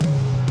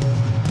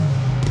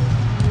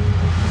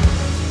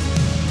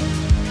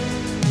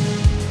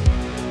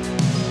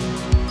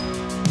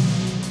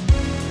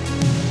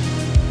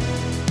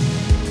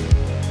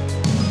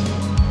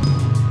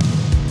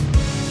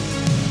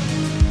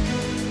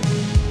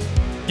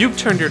You've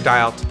turned your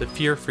dial to the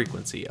Fear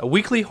Frequency, a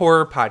weekly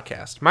horror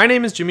podcast. My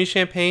name is Jimmy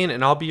Champagne,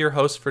 and I'll be your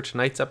host for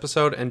tonight's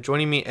episode. And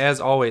joining me,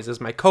 as always, is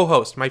my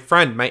co-host, my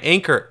friend, my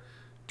anchor,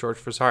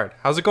 George Broussard.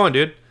 How's it going,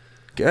 dude?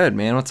 Good,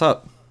 man. What's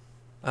up?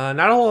 Not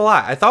a whole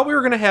lot. I thought we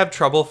were going to have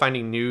trouble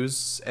finding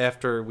news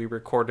after we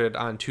recorded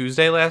on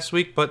Tuesday last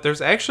week, but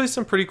there's actually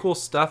some pretty cool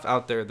stuff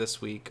out there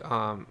this week.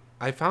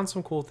 I found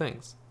some cool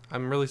things.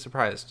 I'm really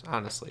surprised,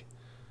 honestly.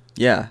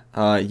 Yeah,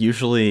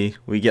 usually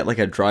we get like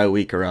a dry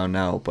week around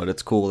now, but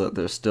it's cool that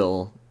there's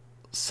still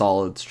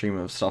solid stream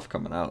of stuff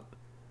coming out.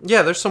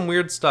 Yeah, there's some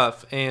weird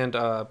stuff, and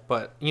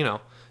but, you know,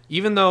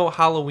 even though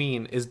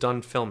Halloween is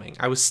done filming,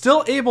 I was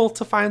still able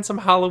to find some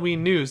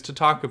Halloween news to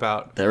talk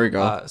about. There we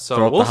go. So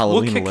Throw up the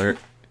Halloween alert.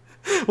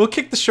 We'll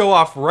kick the show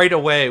off right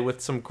away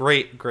with some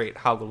great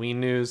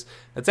Halloween news.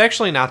 It's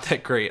actually not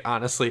that great,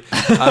 honestly.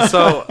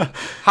 So,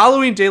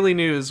 Halloween Daily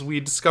News, we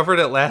discovered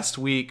it last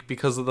week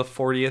because of the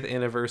 40th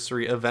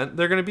anniversary event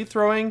they're going to be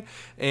throwing.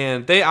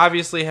 And they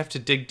obviously have to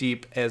dig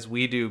deep as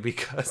we do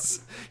because,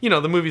 you know,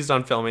 the movie's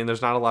done filming.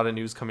 There's not a lot of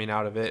news coming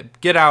out of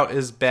it. Get Out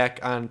is back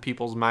on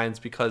people's minds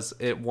because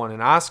it won an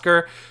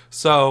Oscar.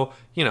 So,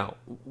 you know,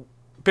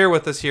 bear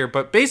with us here.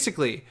 But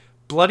basically,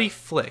 Bloody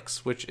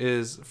Flicks, which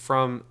is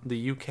from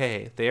the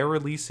UK, they are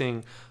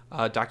releasing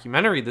a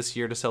documentary this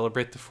year to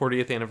celebrate the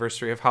 40th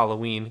anniversary of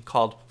Halloween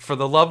called For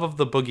the Love of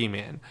the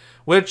Boogeyman,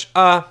 which,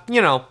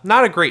 you know,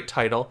 not a great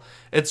title.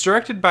 It's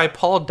directed by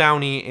Paul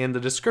Downey, and the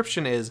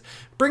description is,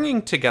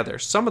 bringing together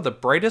some of the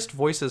brightest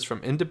voices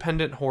from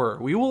independent horror,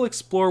 we will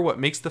explore what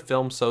makes the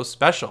film so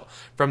special.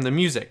 From the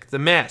music, the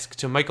mask,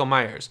 to Michael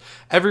Myers.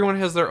 Everyone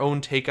has their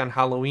own take on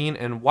Halloween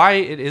and why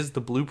it is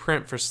the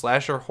blueprint for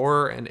slasher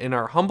horror, and in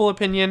our humble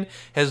opinion,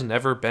 has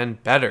never been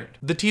bettered.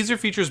 The teaser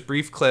features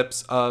brief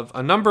clips of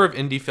a number of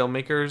indie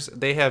filmmakers.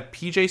 They have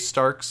PJ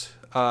Starks,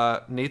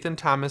 Nathan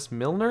Thomas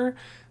Milner,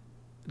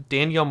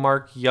 Daniel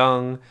Mark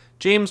Young,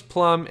 James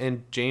Plum,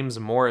 and James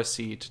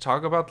Morrissey to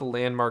talk about the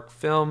landmark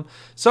film.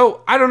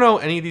 So, I don't know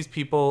any of these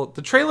people.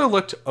 The trailer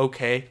looked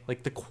okay.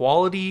 Like, the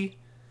quality,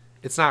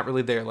 it's not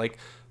really there. Like,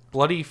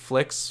 Bloody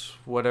Flicks,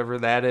 whatever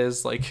that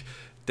is, like,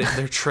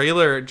 their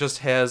trailer just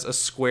has a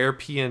square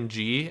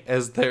PNG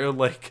as their,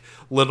 like,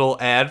 little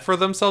ad for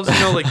themselves. You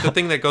know, like, the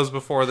thing that goes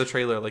before the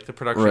trailer, like, the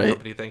production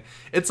company thing.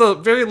 It's a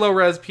very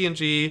low-res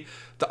PNG.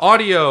 The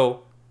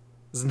audio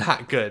is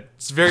not good.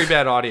 It's very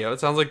bad audio.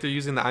 It sounds like they're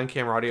using the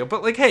on-camera audio.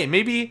 But, like, hey,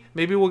 maybe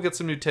we'll get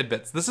some new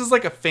tidbits. This is,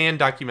 like, a fan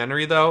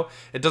documentary, though.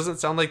 It doesn't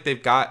sound like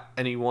they've got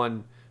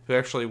anyone who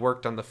actually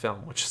worked on the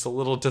film, which is a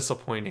little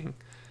disappointing.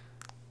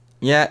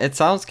 Yeah, it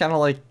sounds kind of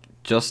like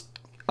just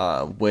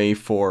a way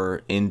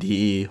for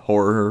indie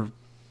horror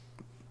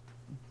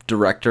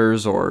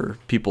directors or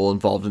people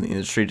involved in the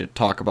industry to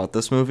talk about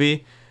this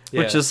movie.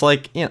 Yeah. Which is,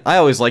 like, you know, I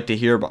always like to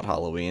hear about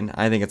Halloween.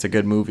 I think it's a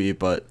good movie,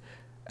 but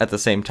at the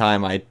same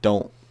time, I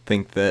don't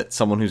think that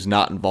someone who's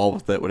not involved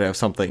with it would have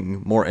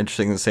something more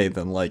interesting to say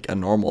than, like, a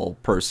normal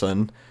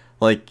person.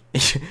 Like,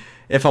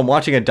 if I'm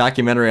watching a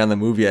documentary on the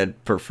movie,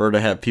 I'd prefer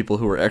to have people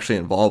who are actually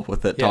involved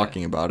with it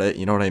talking about it.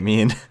 You know what I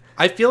mean?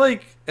 I feel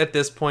like at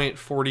this point,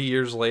 40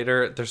 years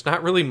later, there's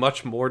not really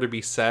much more to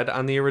be said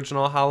on the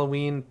original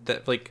Halloween.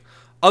 That, like,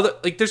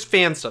 there's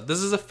fan stuff. This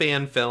is a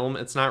fan film.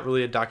 It's not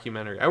really a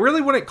documentary. I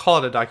really wouldn't call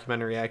it a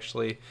documentary,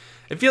 actually.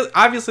 I feel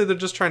obviously they're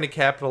just trying to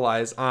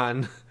capitalize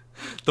on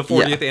the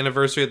 40th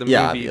anniversary of the movie,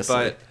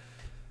 obviously.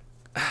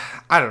 But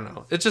I don't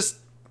know. It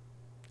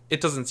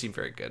doesn't seem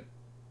very good.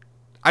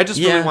 I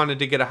just really wanted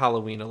to get a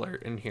Halloween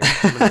alert in here,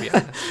 I'm going to be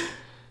honest.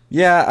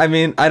 Yeah, I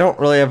mean, I don't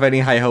really have any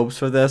high hopes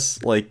for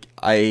this. Like,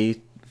 I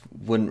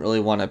wouldn't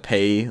really want to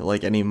pay,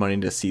 like, any money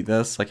to see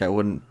this. Like, I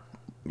wouldn't,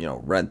 you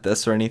know, rent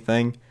this or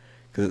anything,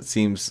 because it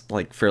seems,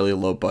 like, fairly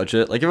low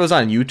budget. Like, if it was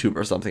on YouTube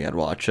or something, I'd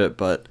watch it,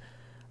 but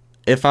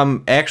if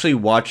I'm actually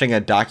watching a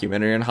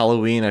documentary on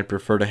Halloween, I'd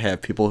prefer to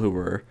have people who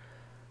were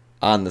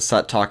on the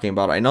set talking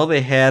about it. I know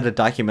they had a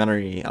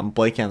documentary, I'm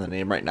blanking on the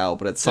name right now,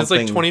 but it's something...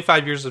 It's like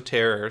 25 Years of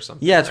Terror or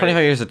something. Yeah,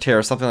 25 Years of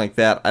Terror, something like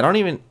that.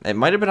 It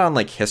might have been on,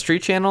 like, History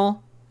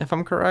Channel, if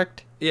I'm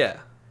correct. Yeah.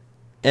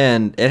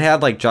 And it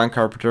had, like, John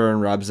Carpenter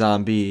and Rob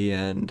Zombie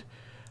and,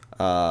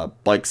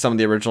 like, some of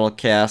the original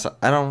cast.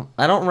 I don't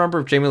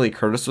remember if Jamie Lee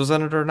Curtis was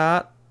in it or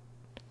not.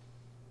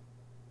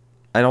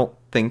 I don't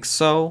think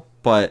so,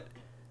 but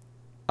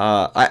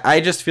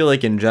I just feel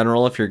like in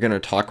general, if you're going to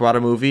talk about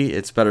a movie,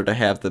 it's better to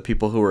have the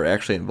people who are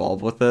actually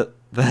involved with it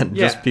than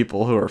just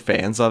people who are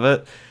fans of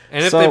it.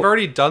 And if they've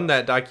already done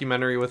that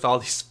documentary with all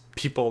these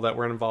people that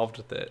were involved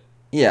with it.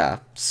 Yeah,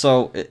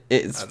 so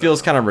it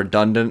feels kind of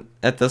redundant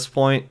at this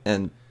point,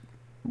 and,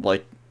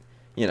 like,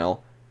 you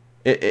know,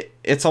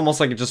 it's almost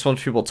like it just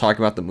wants people to talk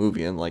about the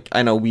movie, and, like,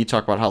 I know we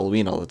talk about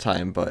Halloween all the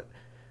time, but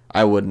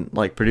I wouldn't,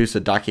 like, produce a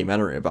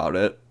documentary about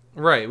it.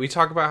 Right, we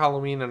talk about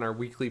Halloween in our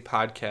weekly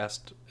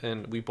podcast,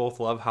 and we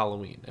both love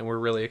Halloween, and we're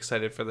really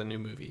excited for the new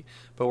movie.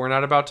 But we're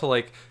not about to,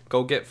 like,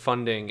 go get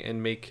funding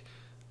and make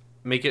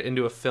it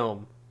into a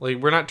film. Like,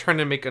 we're not trying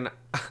to make an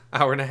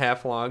hour and a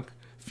half long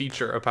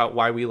feature about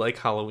why we like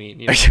Halloween.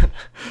 You know?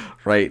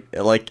 Right.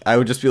 Like, I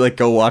would just be like,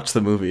 go watch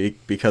the movie,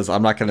 because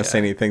I'm not going to say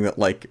Yeah. anything that,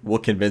 like, will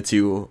convince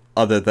you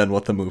other than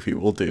what the movie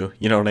will do.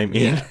 You know what I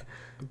mean? Yeah.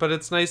 But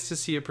it's nice to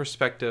see a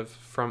perspective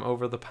from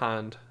over the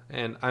pond.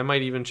 And I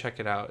might even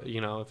check it out,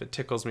 you know, if it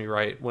tickles me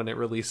right when it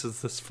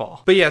releases this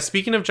fall. But yeah,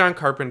 speaking of John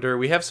Carpenter,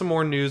 we have some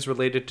more news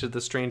related to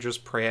The Strangers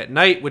Prey at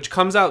Night, which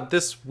comes out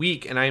this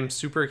week, and I am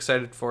super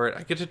excited for it.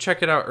 I get to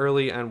check it out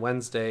early on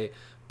Wednesday.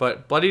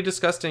 But Bloody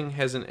Disgusting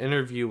has an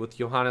interview with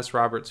Johannes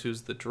Roberts,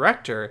 who's the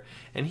director,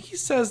 and he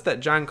says that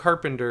John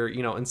Carpenter,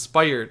 you know,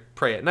 inspired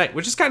Prey at Night,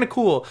 which is kind of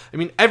cool. I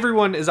mean,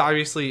 everyone is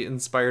obviously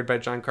inspired by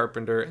John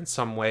Carpenter in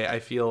some way. I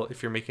feel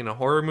if you're making a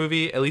horror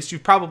movie, at least you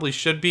probably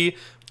should be.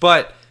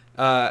 But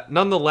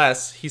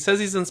nonetheless, he says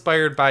he's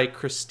inspired by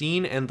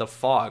Christine and The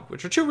Fog,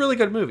 which are two really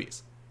good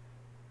movies.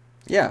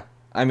 Yeah.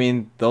 I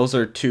mean, those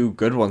are two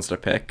good ones to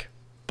pick.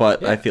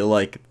 But Yeah. I feel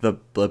like the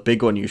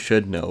big one you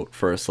should note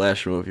for a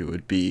slasher movie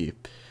would be,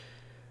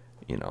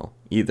 you know,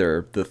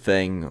 either The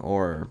Thing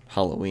or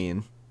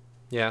Halloween.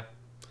 Yeah.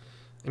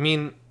 I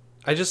mean,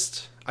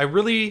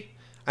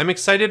 I'm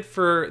excited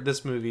for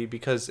this movie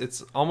because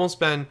it's almost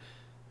been,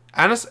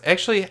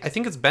 actually, I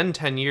think it's been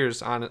 10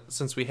 years on it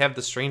since we have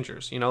The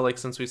Strangers, you know, like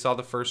since we saw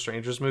the first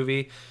Strangers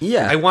movie.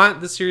 Yeah. I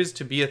want this series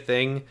to be a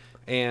thing,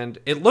 and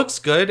it looks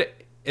good.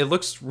 It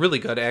looks really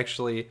good,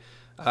 actually.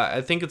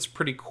 I think it's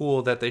pretty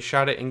cool that they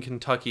shot it in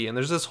Kentucky, and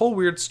there's this whole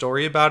weird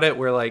story about it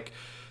where, like,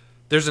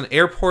 there's an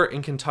airport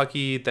in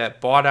Kentucky that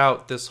bought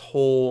out this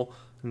whole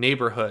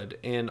neighborhood,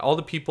 and all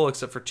the people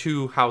except for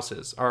 2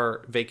 houses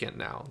are vacant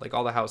now, like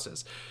all the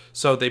houses.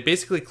 So they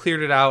basically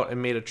cleared it out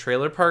and made a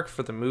trailer park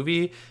for the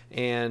movie.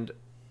 And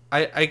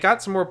I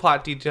got some more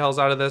plot details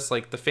out of this.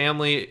 Like, the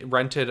family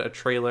rented a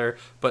trailer,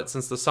 but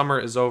since the summer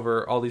is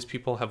over, all these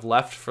people have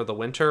left for the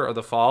winter or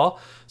the fall.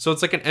 So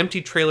it's like an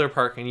empty trailer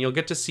park, and you'll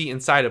get to see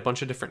inside a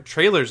bunch of different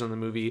trailers in the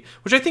movie,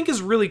 which I think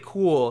is really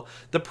cool.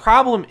 The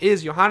problem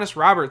is Johannes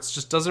Roberts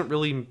just doesn't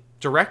really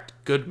direct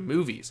good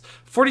movies.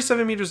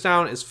 47 Meters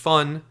Down is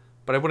fun,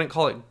 but I wouldn't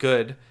call it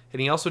good.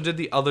 And he also did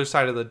The Other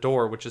Side of the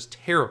Door, which is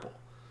terrible.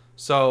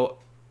 So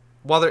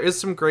while there is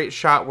some great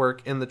shot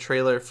work in the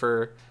trailer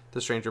for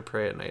The Stranger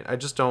Prey at Night, I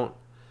don't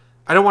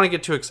want to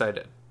get too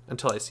excited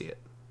until I see it.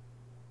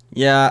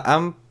 Yeah,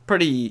 I'm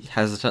pretty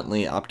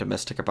hesitantly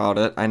optimistic about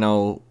it. I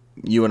know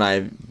you and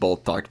I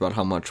both talked about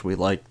how much we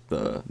liked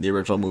the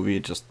original movie,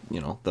 just, you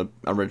know, the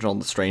original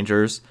The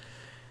Strangers.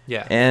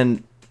 Yeah.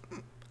 And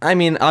I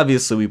mean,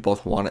 obviously we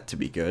both want it to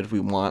be good. We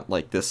want,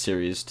 like, this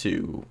series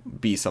to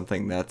be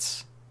something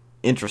that's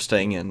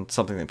interesting and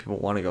something that people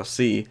want to go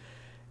see.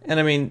 And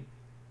I mean,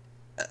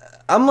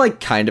 I'm,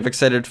 like, kind of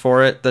excited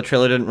for it. The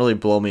trailer didn't really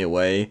blow me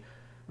away.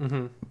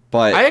 Mm-hmm.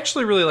 But I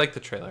actually really like the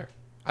trailer.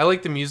 I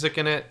like the music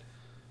in it.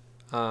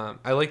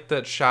 I like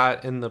that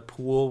shot in the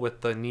pool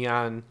with the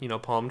neon, you know,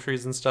 palm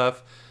trees and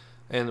stuff,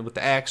 and with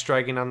the axe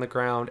dragging on the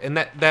ground, and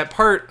that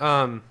part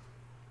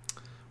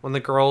when the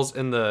girl's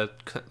in the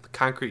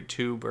concrete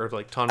tube or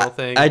like tunnel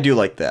thing. I do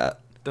like that.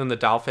 Then the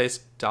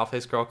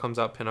dollface girl comes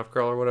out, pinup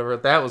girl or whatever.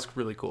 That was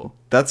really cool.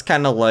 That's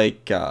kind of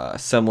like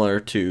similar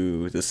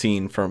to the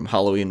scene from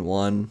Halloween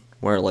 1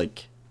 where,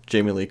 like,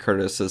 Jamie Lee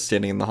Curtis is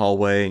standing in the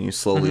hallway and you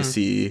slowly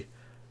see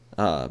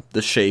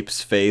the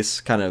shape's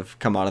face kind of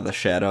come out of the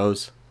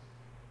shadows.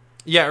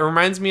 Yeah, it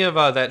reminds me of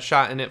that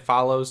shot in It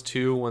Follows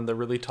too, when the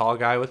really tall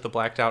guy with the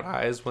blacked out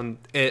eyes, when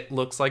it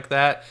looks like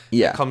that,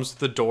 Yeah. comes to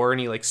the door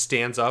and he like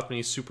stands up and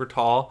he's super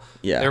tall.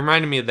 Yeah. It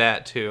reminded me of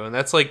that too, and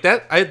that's like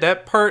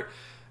that part.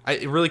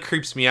 It really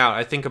creeps me out.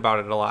 I think about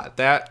it a lot.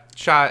 That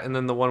shot and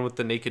then the one with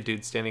the naked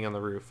dude standing on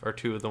the roof are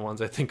two of the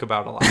ones I think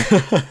about a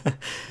lot.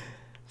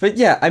 But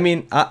yeah, I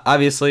mean,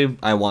 obviously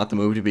I want the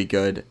movie to be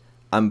good.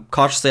 I'm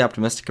cautiously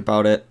optimistic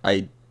about it.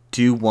 I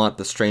do want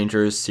the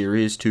Strangers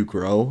series to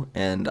grow,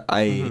 and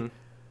I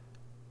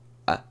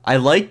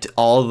liked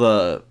all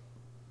the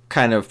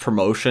kind of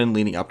promotion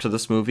leading up to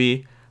this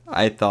movie.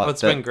 I thought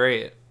It's been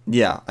great.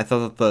 Yeah, I thought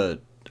that the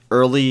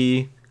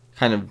early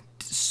kind of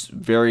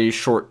very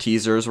short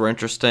teasers were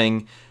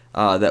interesting.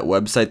 That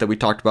website that we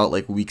talked about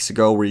like weeks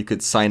ago where you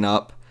could sign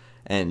up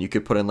and you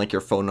could put in like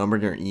your phone number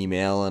and your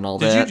email and all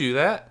that. Did you do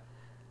that?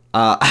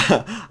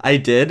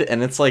 I did,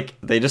 and it's like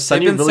they just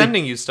send They've you been really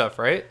sending you stuff,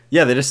 right?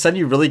 yeah, they just send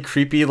you really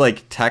creepy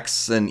like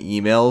texts and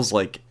emails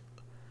like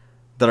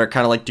that are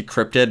kind of like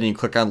decrypted, and you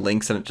click on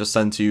links and it just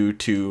sends you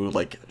to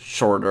like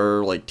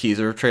shorter like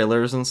teaser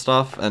trailers and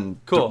stuff, and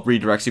Cool.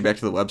 redirects you back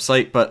to the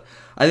website. But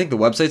I think the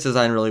website's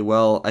designed really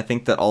well. I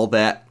think that all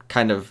that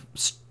kind of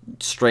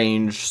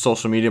strange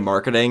social media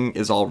marketing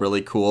is all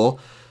really cool.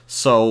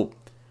 So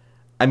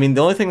I mean,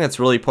 the only thing that's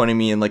really pointing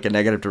me in like a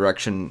negative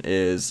direction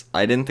is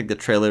I didn't think the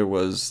trailer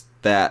was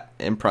that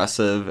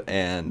impressive,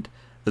 and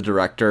the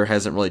director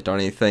hasn't really done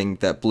anything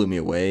that blew me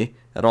away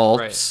at all.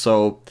 Right.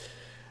 So,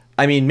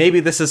 I mean,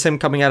 maybe this is him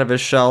coming out of his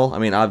shell. I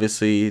mean,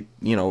 obviously,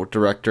 you know,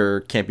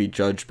 director can't be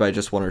judged by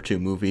just 1 or 2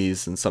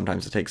 movies, and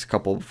sometimes it takes a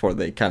couple before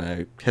they kind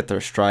of hit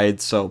their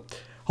stride. So,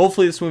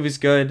 hopefully this movie's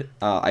good.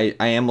 I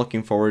am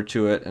looking forward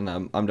to it, and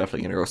I'm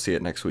definitely going to go see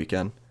it next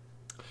weekend.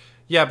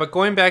 Yeah, but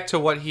going back to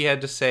what he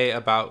had to say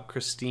about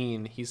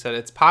Christine, he said,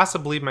 "It's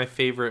possibly my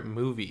favorite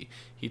movie,"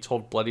 he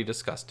told Bloody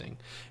Disgusting.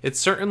 "It's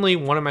certainly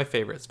one of my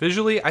favorites.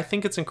 Visually, I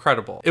think it's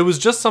incredible. It was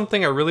just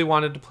something I really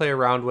wanted to play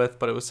around with,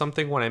 but it was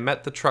something when I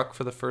met the truck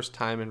for the first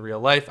time in real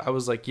life, I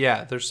was like,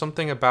 yeah, there's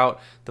something about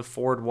the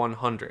Ford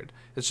 100.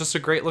 It's just a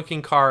great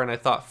looking car, and I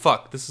thought,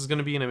 fuck, this is going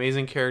to be an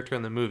amazing character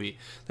in the movie.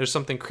 There's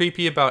something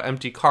creepy about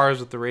empty cars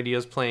with the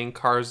radios playing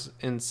cars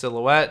in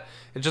silhouette.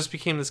 It just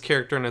became this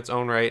character in its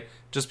own right.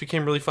 Just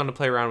became really fun to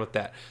play around with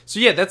that." So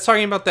yeah, that's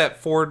talking about that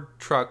Ford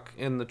truck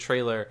in the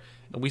trailer.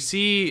 And we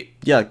see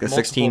like the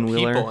multiple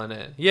 16-wheeler people in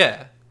it.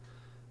 Yeah.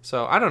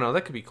 So I don't know.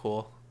 That could be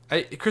cool.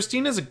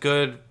 Christine is a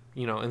good,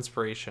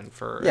 inspiration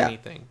for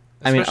anything.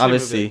 I mean, Especially a movie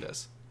obviously, like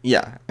this.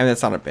 yeah. I mean,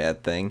 that's not a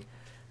bad thing.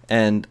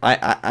 And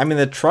I mean,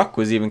 the truck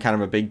was even kind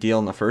of a big deal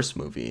in the first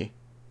movie.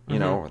 You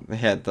know, they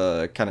had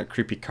the kind of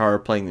creepy car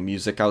playing the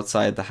music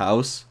outside the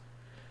house.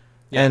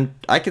 Yeah. And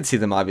I could see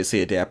them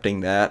obviously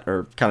adapting that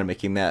or kind of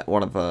making that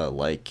one of the,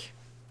 like,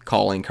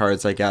 calling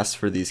cards, I guess,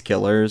 for these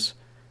killers.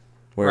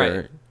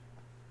 Where,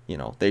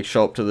 they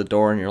show up to the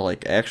door and you're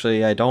like,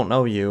 actually, I don't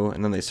know you.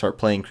 And then they start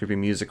playing creepy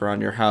music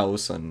around your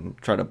house and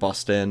try to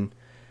bust in.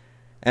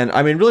 And,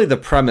 I mean, really the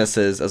premise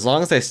is, as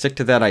long as they stick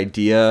to that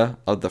idea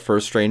of the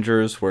first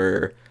Strangers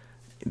where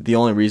the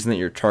only reason that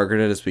you're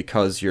targeted is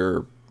because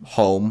you're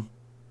home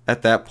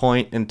at that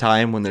point in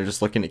time when they're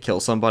just looking to kill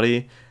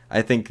somebody,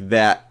 I think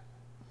that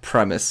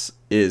premise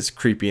is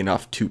creepy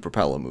enough to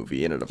propel a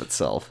movie in and of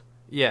itself.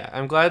 Yeah,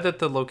 I'm glad that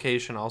the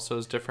location also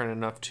is different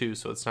enough too,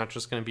 so it's not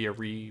just going to be a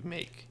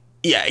remake.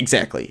 Yeah,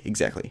 exactly.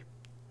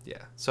 Yeah,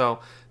 so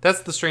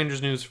that's the Strangers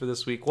news for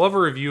this week. We'll have a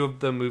review of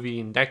the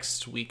movie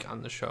next week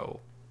on the show.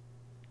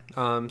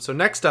 So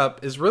next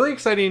up is really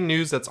exciting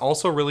news that's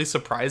also really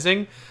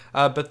surprising.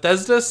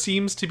 Bethesda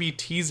seems to be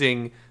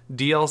teasing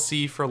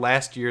DLC for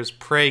last year's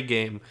Prey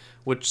game,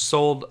 which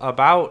sold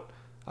about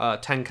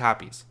 10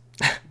 copies.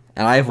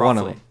 And I have roughly one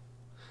of them.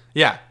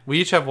 Yeah, we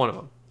each have one of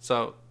them.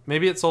 So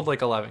maybe it sold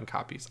like 11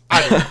 copies.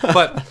 I don't know.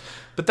 But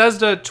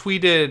Bethesda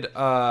tweeted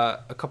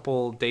a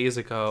couple days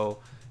ago.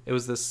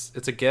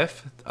 It's a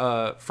GIF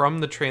from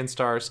the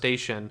TranStar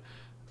station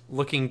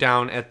looking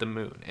down at the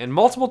moon. And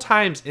multiple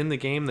times in the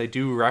game, they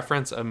do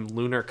reference a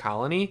lunar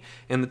colony.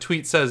 And the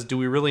tweet says, "Do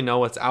we really know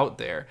what's out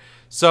there?"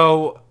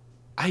 So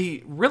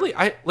why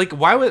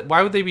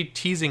would they be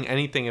teasing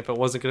anything if it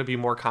wasn't going to be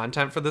more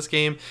content for this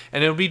game?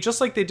 And it would be just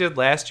like they did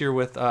last year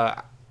with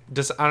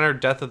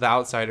Dishonored: Death of the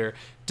Outsider.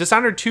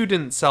 Dishonored 2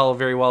 didn't sell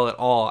very well at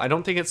all. I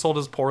don't think it sold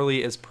as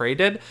poorly as Prey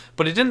did,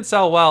 but it didn't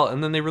sell well,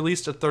 and then they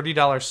released a $30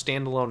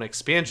 standalone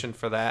expansion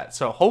for that.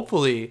 So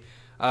hopefully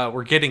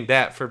we're getting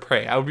that for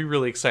Prey. I would be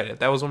really excited.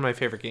 That was one of my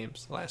favorite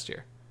games last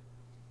year.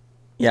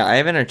 Yeah, I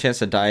haven't had a chance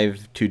to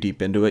dive too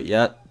deep into it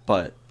yet,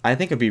 but I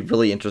think it'd be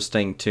really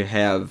interesting to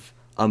have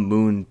a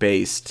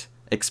moon-based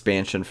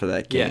expansion for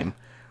that game. Yeah.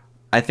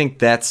 I think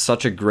that's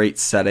such a great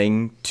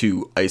setting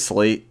to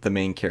isolate the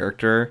main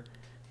character.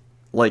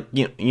 Like,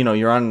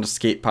 you're on an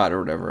escape pod or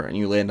whatever, and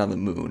you land on the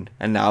moon,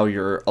 and now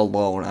you're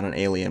alone on an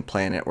alien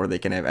planet where they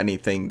can have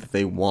anything that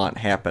they want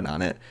happen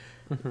on it.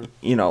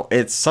 Mm-hmm.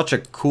 It's such a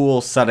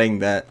cool setting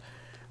that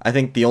I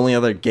think the only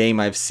other game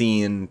I've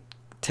seen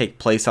take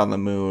place on the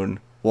moon,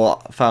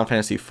 well, Final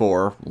Fantasy IV,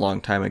 a long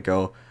time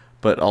ago,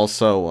 but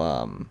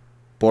also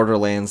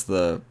Borderlands,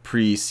 the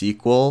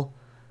pre-sequel.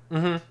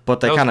 Mm-hmm.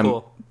 But they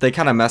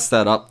kind of messed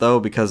that up, though,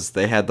 because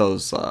they had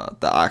those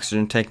the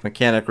oxygen tank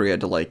mechanic where you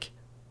had to, like,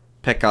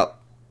 pick up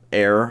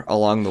air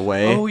along the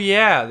way. Oh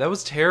yeah, that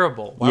was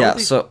terrible.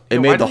 So it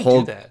made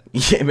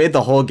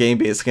the whole game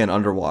basically an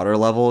underwater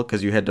level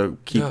because you had to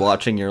keep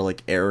watching your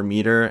like air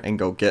meter and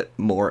go get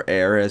more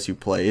air as you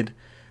played,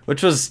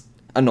 which was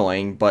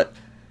annoying, but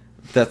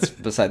that's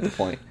beside the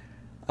point.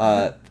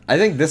 I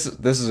think this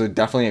is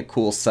definitely a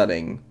cool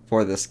setting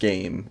for this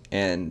game,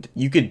 and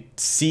you could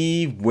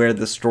see where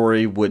the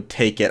story would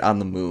take it on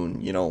the moon.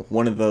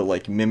 One of the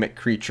like mimic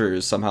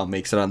creatures somehow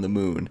makes it on the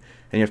moon,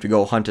 and you have to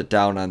go hunt it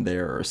down on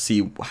there or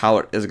see how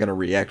it is going to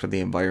react with the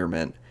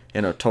environment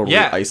in a totally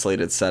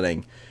isolated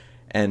setting.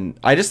 And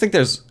I just think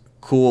there's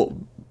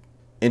cool,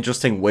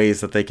 interesting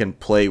ways that they can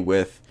play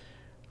with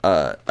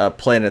a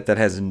planet that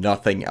has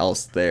nothing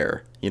else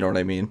there. You know what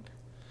I mean?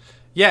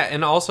 Yeah,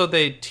 and also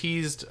they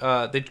teased,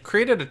 they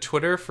created a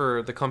Twitter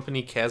for the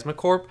company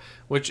Chasmacorp,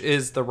 which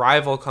is the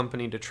rival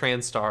company to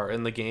TranStar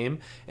in the game,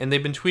 and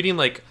they've been tweeting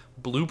like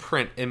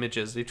blueprint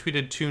images. They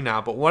tweeted 2 now,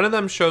 but one of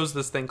them shows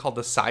this thing called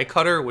the Psy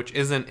Cutter, which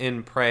isn't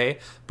in Prey,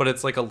 but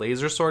it's like a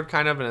laser sword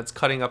kind of, and it's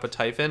cutting up a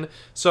Typhon.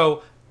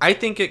 So I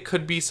think it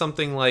could be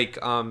something like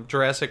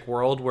Jurassic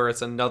World, where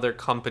it's another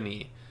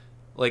company,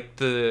 like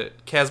the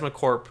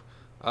Chasmacorp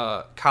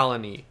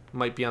colony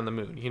might be on the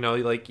moon.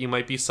 Like you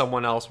might be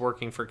someone else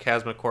working for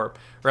Chasmacorp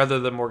rather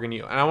than Morgan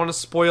Yu. And I want to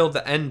spoil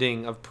the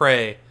ending of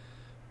Prey,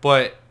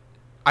 but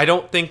I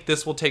don't think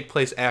this will take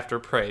place after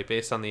Prey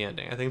based on the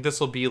ending. I think this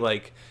will be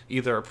like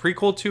either a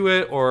prequel to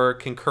it or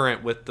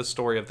concurrent with the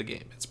story of the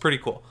game. It's pretty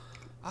cool.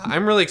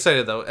 I'm really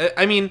excited though.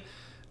 I mean,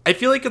 I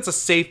feel like it's a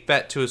safe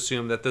bet to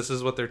assume that this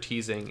is what they're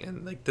teasing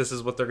and like this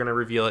is what they're going to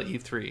reveal at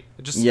E3.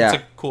 It's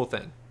a cool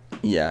thing.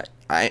 Yeah.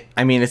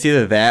 I mean, it's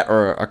either that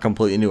or a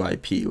completely new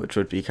IP, which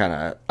would be kind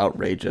of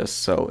outrageous.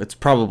 So it's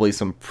probably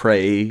some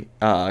Prey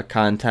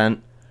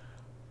content.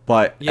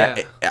 But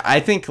yeah. I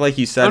think, like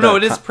you said... Oh, no,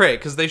 it is Prey,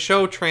 because they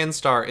show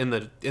Transstar in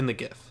the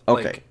GIF.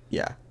 Okay, like,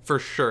 yeah. For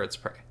sure it's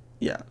Prey.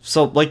 Yeah.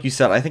 So, like you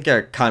said, I think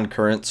a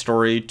concurrent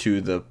story to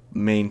the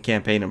main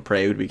campaign in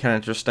Prey would be kind of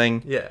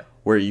interesting. Yeah.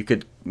 Where you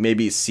could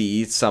maybe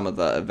see some of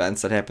the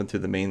events that happen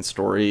through the main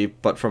story,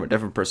 but from a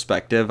different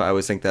perspective. I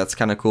always think that's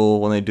kind of cool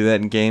when they do that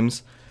in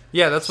games.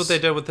 Yeah, that's what they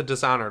did with the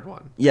Dishonored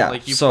one. Yeah.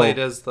 Like, you played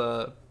as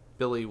the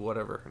Billy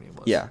whatever her name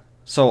was. Yeah.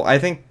 So I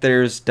think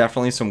there's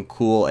definitely some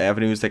cool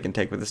avenues they can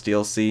take with this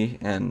DLC,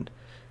 and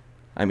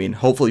I mean,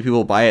 hopefully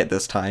people buy it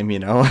this time, you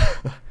know?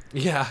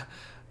 Yeah.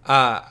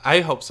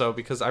 I hope so,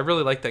 because I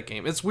really like that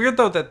game. It's weird,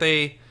 though, that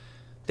they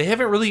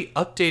haven't really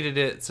updated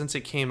it since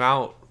it came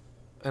out,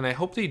 and I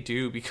hope they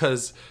do,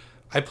 because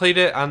I played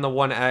it on the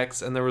One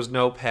X, and there was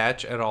no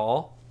patch at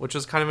all, which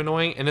is kind of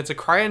annoying, and it's a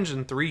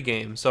CryEngine 3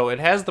 game, so it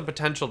has the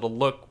potential to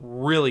look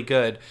really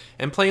good,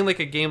 and playing like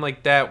a game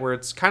like that, where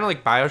it's kind of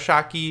like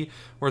Bioshock-y,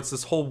 where it's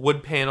this whole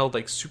wood-paneled,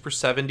 like, super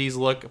 70s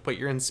look, but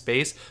you're in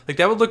space, like,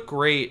 that would look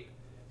great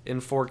in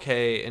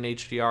 4K and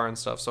HDR and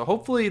stuff, so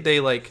hopefully they,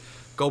 like,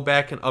 go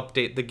back and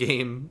update the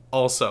game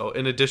also,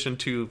 in addition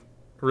to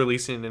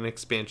releasing an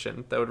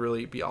expansion. That would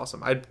really be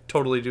awesome. I'd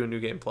totally do a New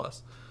Game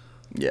Plus.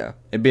 Yeah,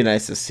 it'd be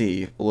nice to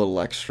see a little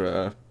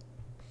extra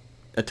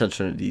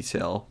attention to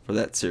detail for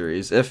that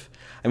series. If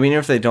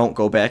they don't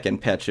go back and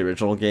patch the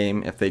original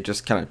game, if they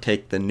just kind of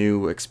take the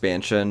new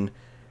expansion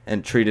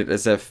and treat it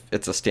as if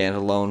it's a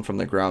standalone from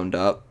the ground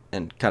up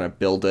and kind of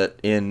build it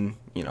in,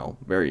 you know,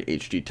 very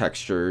HD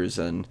textures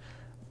and,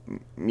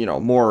 you know,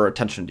 more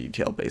attention to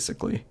detail,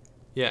 basically.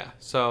 Yeah,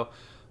 so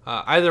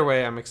either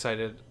way, I'm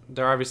excited.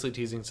 They're obviously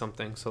teasing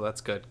something, so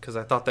that's good, because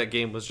I thought that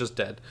game was just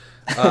dead.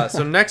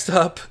 So next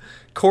up,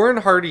 Corin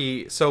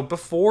Hardy. So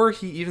before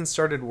he even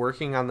started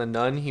working on The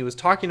Nun, he was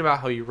talking about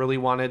how he really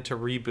wanted to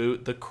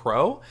reboot The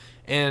Crow,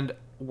 and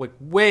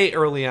way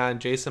early on,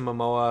 Jason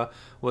Momoa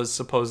was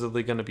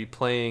supposedly going to be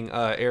playing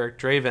Eric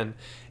Draven,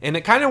 and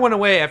it kind of went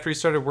away after he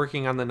started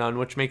working on The Nun,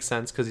 which makes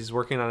sense because he's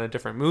working on a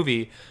different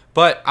movie.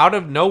 But out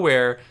of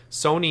nowhere,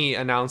 Sony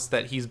announced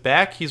that he's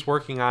back, he's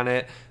working on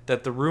it,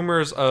 that the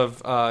rumors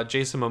of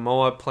Jason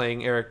Momoa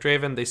playing Eric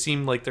Draven, they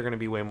seem like they're going to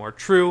be way more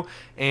true,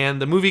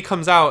 and the movie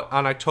comes out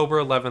on October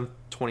 11th,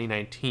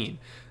 2019.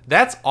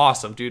 That's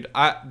awesome, dude.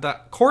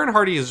 Corin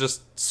Hardy is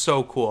just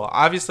so cool.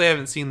 Obviously, I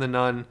haven't seen The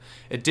Nun.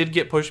 It did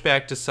get pushed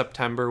back to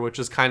September, which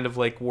is kind of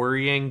like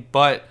worrying,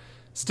 but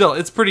still,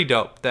 it's pretty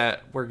dope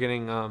that we're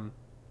getting, a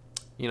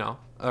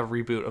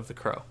reboot of The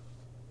Crow.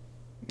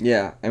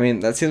 Yeah, I mean,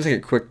 that seems like a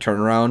quick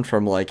turnaround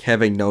from like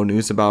having no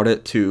news about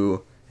it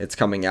to it's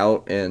coming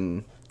out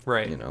in,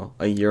 right, you know,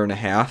 a year and a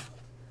half.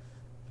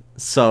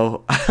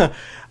 So,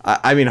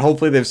 I mean,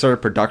 hopefully they've started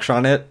production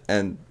on it,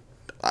 and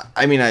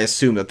I mean, I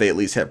assume that they at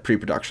least have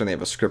pre-production, they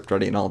have a script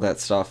ready and all that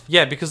stuff.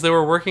 Yeah, because they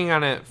were working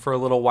on it for a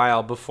little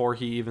while before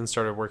he even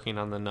started working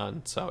on The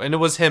Nun. So, and it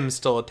was him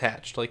still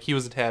attached. Like, he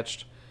was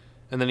attached,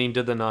 and then he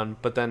did The Nun,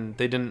 but then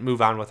they didn't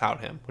move on without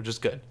him, which is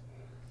good.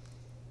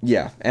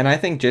 Yeah, and I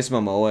think Jason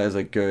Momoa is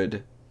a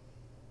good,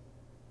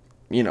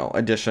 you know,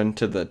 addition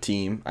to the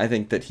team. I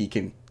think that he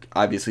can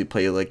obviously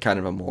play, like, kind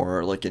of a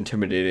more, like,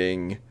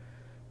 intimidating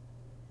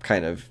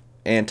kind of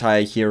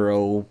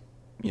anti-hero,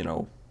 you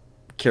know,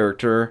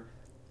 character.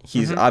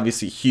 He's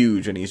obviously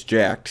huge and he's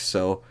jacked,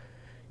 so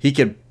he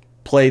could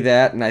play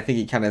that, and I think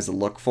he kind of has a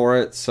look for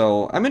it.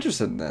 So I'm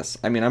interested in this.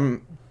 I mean,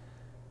 I'm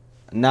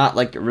not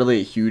like really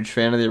a huge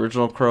fan of the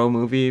original Crow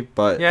movie,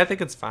 but yeah, I think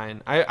it's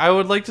fine. I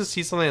would like to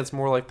see something that's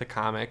more like the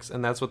comics,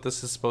 and that's what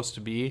this is supposed to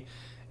be.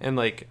 And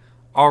like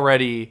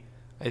already,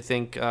 I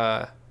think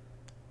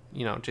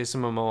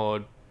Jason Momoa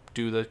would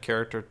do the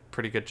character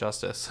pretty good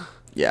justice.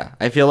 Yeah,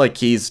 I feel like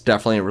he's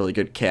definitely a really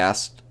good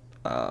cast.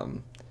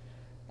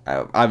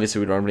 Obviously,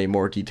 we don't have any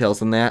more details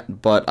than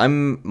that, but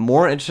I'm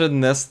more interested in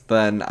this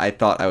than I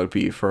thought I would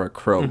be for a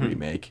Crow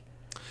remake.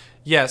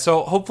 Yeah,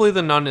 so hopefully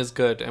The Nun is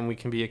good, and we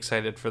can be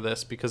excited for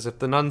this, because if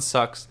The Nun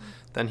sucks,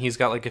 then he's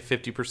got like a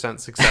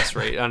 50% success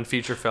rate on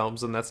feature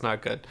films, and that's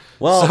not good.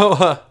 Well,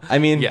 so, I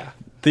mean, yeah.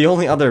 The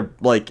only other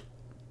like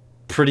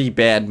pretty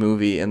bad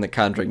movie in the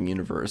Conjuring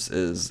universe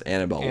is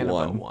Annabelle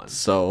 1.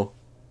 So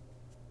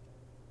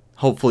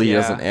hopefully he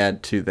doesn't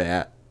add to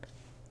that.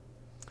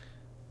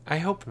 I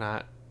hope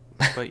not.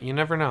 But you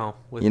never know.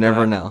 You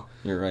never know.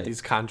 You're right.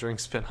 These Conjuring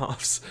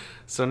spin-offs.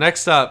 So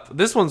next up,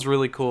 this one's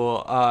really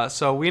cool.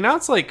 So we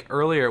announced like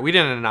earlier. We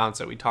didn't announce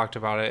it. We talked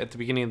about it at the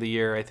beginning of the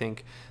year. I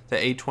think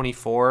that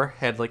A24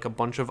 had like a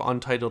bunch of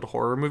untitled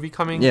horror movies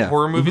coming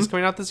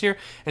out this year.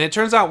 And it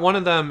turns out one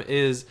of them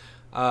is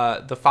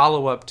the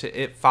follow-up to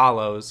It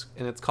Follows,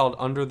 and it's called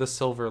Under the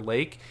Silver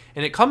Lake.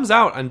 And it comes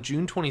out on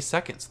June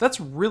 22nd. So that's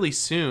really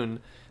soon.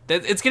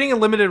 It's getting a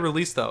limited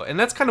release, though, and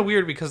that's kind of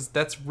weird because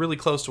that's really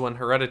close to when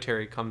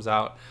Hereditary comes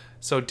out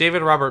So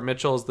David Robert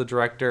Mitchell is the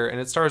director,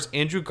 and it stars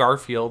Andrew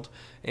Garfield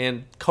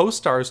and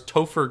co-stars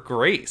Topher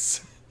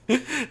Grace,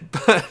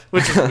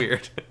 which is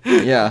weird.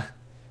 Yeah.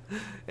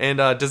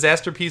 And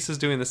Disaster Piece is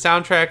doing the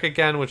soundtrack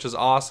again, which is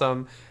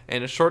awesome.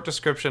 And a short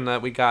description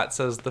that we got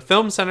says, the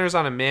film centers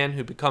on a man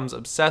who becomes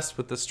obsessed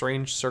with the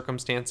strange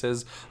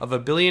circumstances of a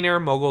billionaire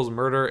mogul's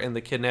murder and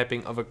the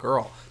kidnapping of a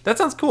girl. That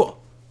sounds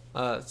cool.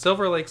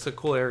 Silver Lake's a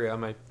cool area.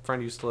 My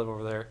friend used to live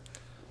over there.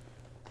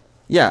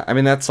 Yeah, I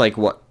mean, that's like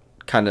what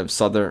kind of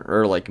southern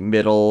or like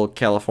middle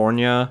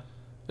California?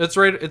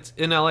 It's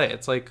in LA.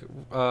 It's like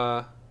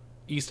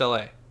East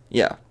LA.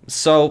 Yeah.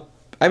 So,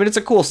 I mean, it's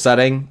a cool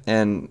setting,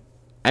 and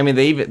I mean,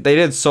 they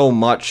did so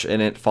much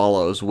in It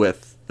Follows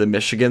with the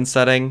Michigan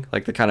setting,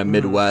 like the kind of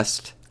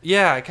Midwest.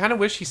 Yeah, I kind of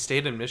wish he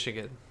stayed in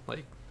Michigan.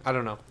 Like, I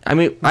don't know. I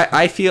mean,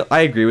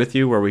 I agree with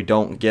you where we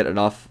don't get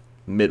enough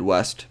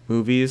Midwest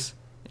movies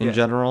in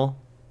general,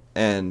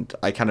 and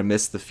I kind of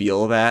miss the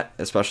feel of that,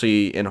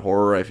 especially in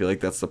horror. I feel like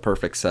that's the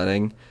perfect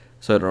setting.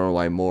 So I don't know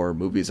why more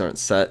movies aren't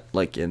set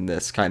like in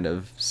this kind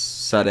of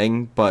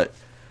setting, but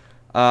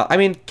I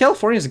mean,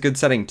 California's a good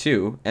setting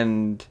too,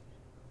 and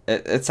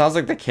it sounds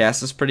like the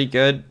cast is pretty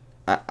good.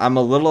 I'm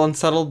a little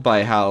unsettled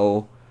by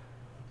how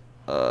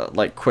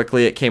like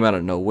quickly it came out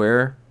of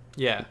nowhere.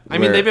 Yeah, I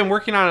mean, they've been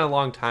working on it a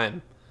long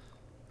time.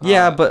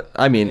 Yeah, but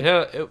I mean,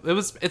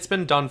 it's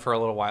been done for a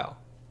little while.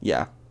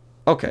 Yeah.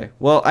 Okay.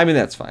 Well, I mean,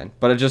 that's fine,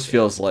 but it just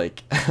feels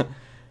like,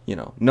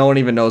 no one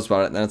even knows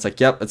about it, and then it's like,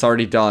 yep, it's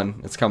already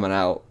done, it's coming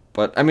out.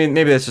 But I mean,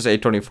 maybe that's just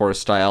A24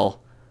 style.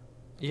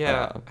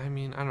 Yeah, I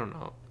mean, I don't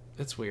know.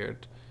 It's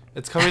weird.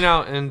 It's coming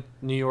out in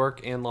New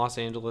York and Los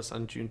Angeles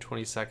on June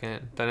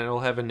 22nd. Then it'll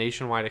have a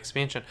nationwide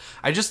expansion.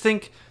 I just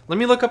think, let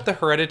me look up the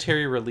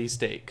Hereditary release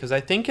date, because I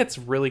think it's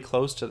really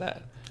close to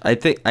that. I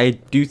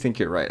do think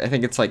you're right. I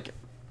think it's like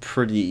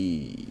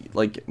pretty,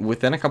 like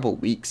within a couple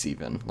weeks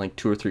even, like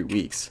 2 or 3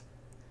 weeks.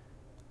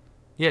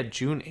 Yeah,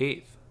 June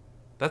 8th.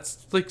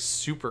 That's like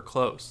super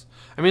close.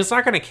 I mean, it's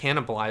not going to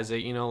cannibalize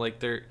it, like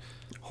they're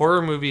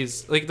horror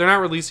movies, like they're not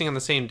releasing on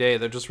the same day,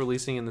 they're just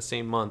releasing in the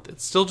same month.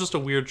 It's still just a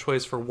weird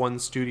choice for one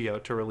studio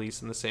to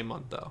release in the same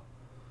month though.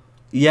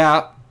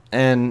 Yeah,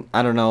 and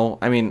I don't know.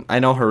 I mean, I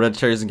know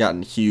Hereditary hasn't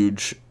gotten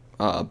huge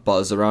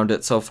buzz around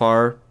it so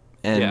far,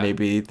 and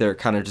maybe they're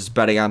kind of just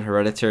betting on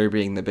Hereditary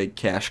being the big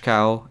cash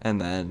cow,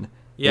 and then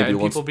and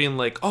people being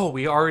like, oh,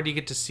 we already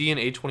get to see an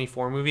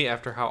A24 movie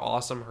after how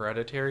awesome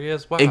Hereditary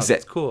is. Wow,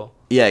 that's cool.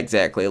 Yeah,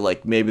 exactly.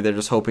 Like maybe they're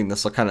just hoping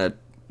this will kind of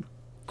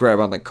grab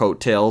on the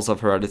coattails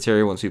of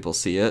Hereditary once people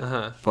see it.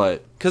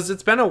 But because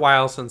it's been a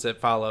while since It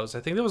Follows.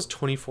 I think that was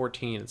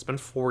 2014. It's been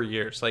 4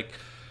 years. Like,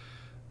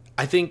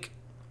 I think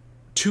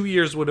 2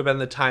 years would have been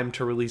the time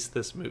to release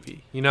this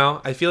movie.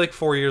 I feel like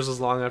 4 years is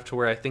long enough to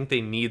where I think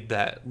they need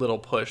that little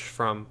push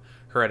from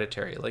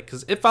Hereditary. Like,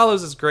 because It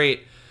Follows is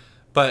great,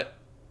 but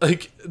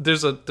like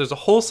there's a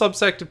whole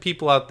subsect of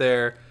people out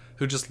there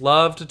who just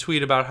love to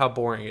tweet about how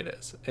boring it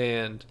is,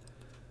 and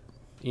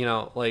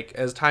like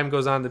as time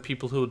goes on, the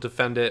people who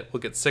defend it will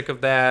get sick of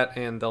that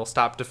and they'll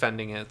stop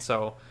defending it.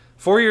 So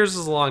 4 years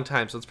is a long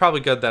time, so it's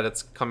probably good that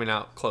it's coming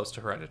out close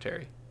to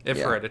Hereditary, if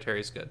Hereditary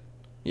is good.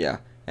 Yeah,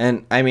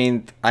 and I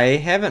mean, I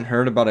haven't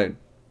heard about a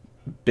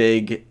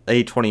big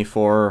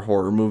A24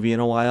 horror movie in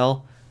a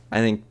while. I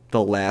think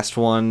the last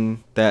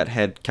one that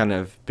had kind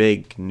of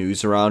big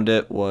news around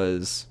it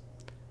was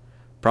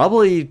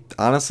probably,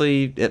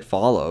 honestly, It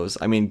Follows.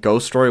 I mean,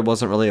 Ghost Story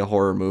wasn't really a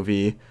horror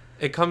movie.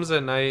 It Comes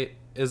at Night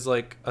is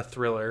like a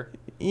thriller.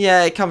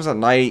 Yeah, It Comes at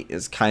Night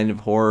is kind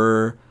of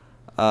horror.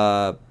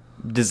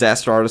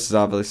 Disaster Artist is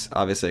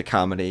obviously a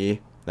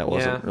comedy. That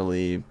wasn't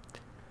really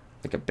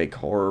like a big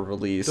horror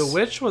release. The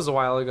Witch was a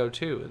while ago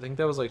too. I think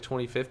that was like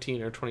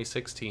 2015 or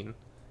 2016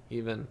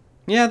 even.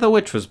 Yeah, The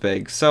Witch was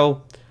big.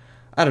 So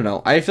I don't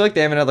know. I feel like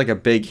they haven't had like a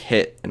big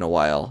hit in a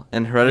while,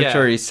 and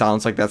Hereditary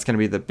sounds like that's going to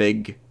be the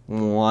big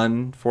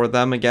one for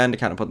them again to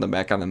kind of put them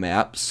back on the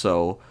map.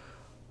 So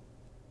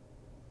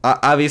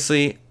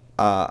obviously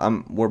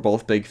we're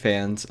both big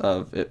fans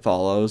of It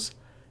Follows,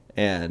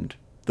 and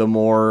the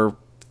more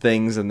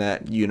things in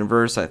that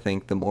universe, I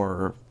think the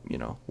more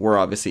we're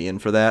obviously in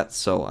for that.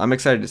 So I'm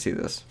excited to see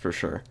this for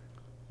sure.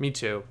 Me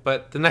too.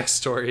 But the next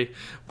story,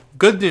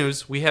 good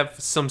news, we have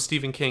some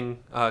Stephen King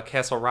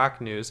Castle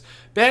Rock news.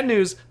 Bad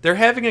news, they're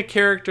having a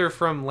character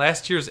from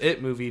last year's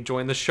It movie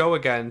join the show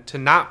again to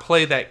not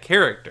play that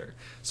character.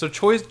 So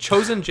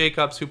Chosen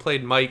Jacobs, who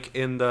played Mike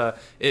in the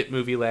It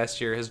movie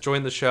last year, has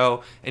joined the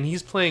show, and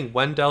he's playing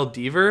Wendell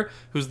Deaver,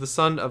 who's the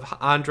son of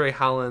Andre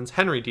Holland's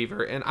Henry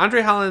Deaver. And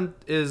Andre Holland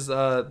is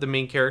the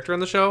main character in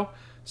the show,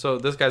 so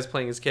this guy's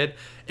playing his kid.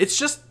 It's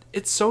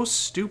so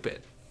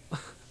stupid.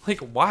 Like,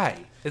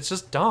 why? It's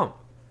just dumb.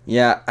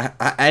 Yeah,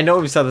 I know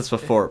we've said this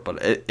before, but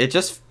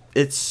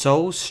it's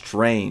so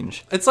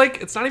strange. It's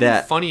like, it's not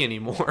even funny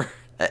anymore.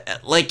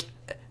 Like,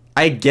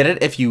 I get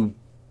it if you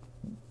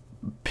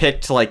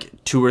picked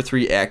like 2 or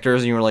 3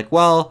 actors and you were like,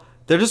 well,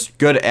 they're just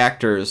good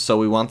actors, so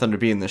we want them to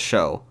be in the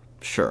show.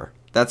 Sure,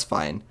 that's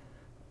fine.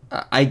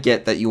 I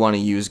get that you want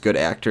to use good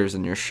actors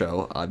in your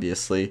show,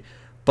 obviously.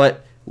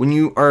 But when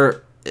you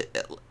are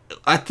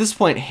at this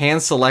point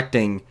hand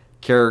selecting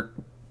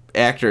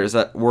actors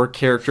that were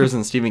characters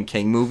in Stephen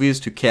King movies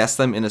to cast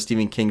them in a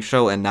Stephen King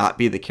show and not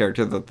be the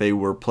character that they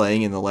were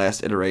playing in the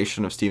last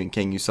iteration of Stephen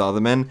King you saw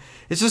them in.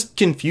 It's just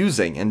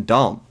confusing and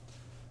dumb.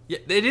 Yeah,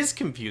 it is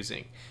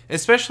confusing,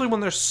 especially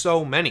when there's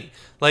so many.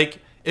 Like,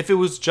 if it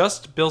was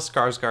just Bill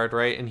Skarsgård,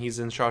 right, and he's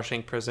in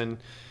Shawshank Prison,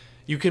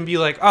 you can be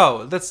like,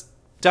 oh, that's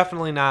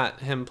definitely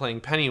not him playing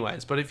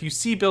Pennywise. But if you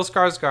see Bill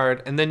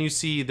Skarsgård and then you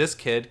see this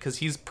kid, because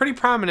he's pretty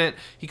prominent,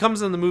 he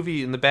comes in the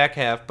movie in the back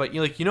half, but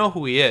you know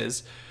who he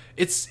is.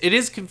 It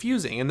is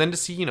confusing. And then to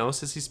see,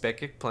 Sissy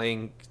Spacek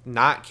playing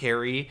not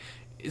Carrie,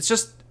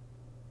 it's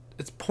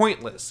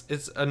pointless.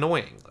 It's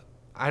annoying.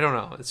 I don't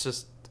know.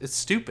 It's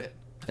stupid.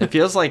 It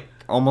feels like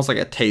almost like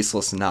a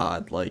tasteless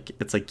nod. Like,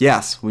 it's like,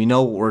 yes, we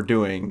know what we're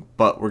doing,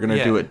 but we're going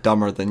to do it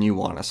dumber than you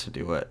want us to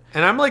do it.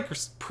 And I'm like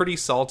pretty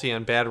salty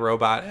on Bad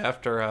Robot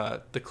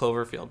after the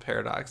Cloverfield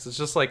Paradox. It's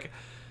just like,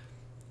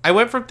 I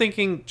went from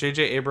thinking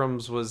J.J.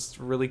 Abrams was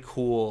really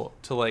cool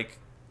to like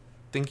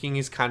thinking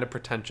he's kind of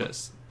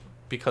pretentious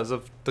because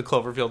of the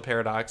Cloverfield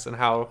Paradox and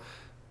how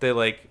they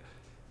like,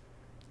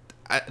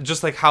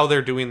 just like how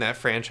they're doing that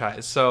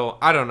franchise. So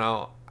I don't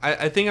know.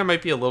 I think I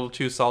might be a little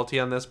too salty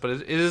on this, but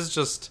it is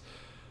just,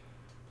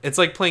 it's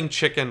like playing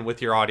chicken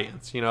with your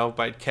audience,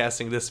 by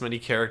casting this many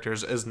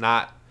characters as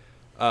not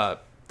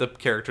the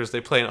characters they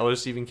play in other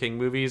Stephen King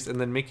movies, and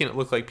then making it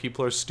look like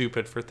people are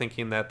stupid for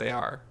thinking that they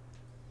are.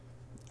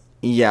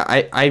 Yeah,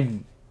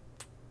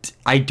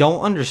 I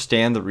don't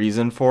understand the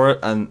reason for it,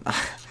 and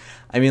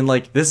I mean,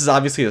 like, this is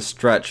obviously a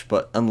stretch,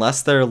 but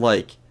unless they're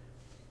like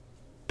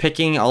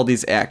picking all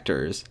these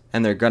actors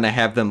and they're gonna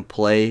have them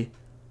play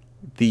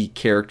the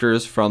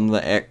characters from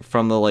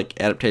the like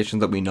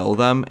adaptations that we know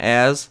them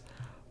as,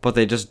 but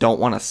they just don't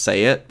want to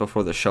say it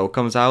before the show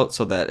comes out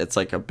so that it's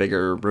like a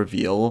bigger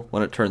reveal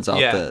when it turns out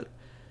that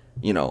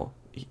Bill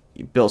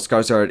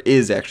Skarsgård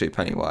is actually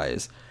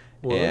Pennywise.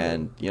 Whoa.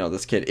 And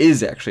this kid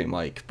is actually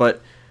Mike. But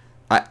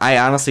I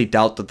honestly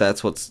doubt that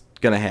that's what's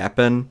gonna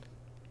happen,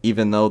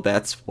 even though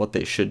that's what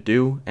they should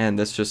do. And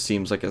this just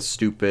seems like a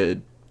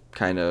stupid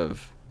kind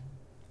of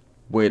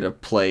way to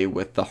play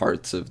with the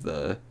hearts of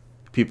the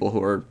people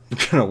who are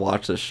gonna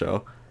watch this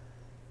show.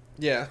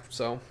 Yeah,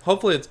 so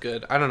hopefully it's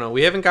good. I don't know.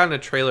 We haven't gotten a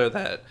trailer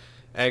that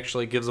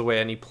actually gives away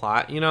any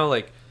plot,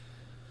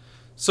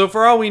 so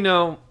for all we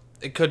know,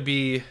 it could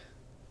be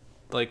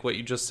like what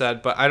you just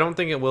said, but I don't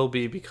think it will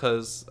be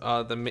because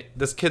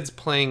this kid's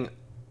playing,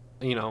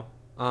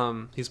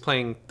 he's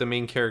playing the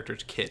main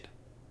character's kid.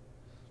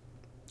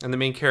 And the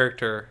main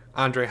character,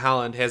 Andre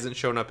Holland, hasn't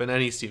shown up in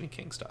any Stephen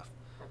King stuff.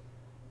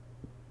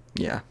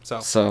 Yeah.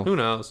 So who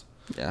knows?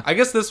 Yeah. I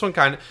guess this one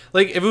kind of,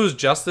 like, if it was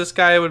just this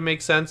guy, it would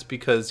make sense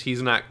because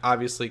he's not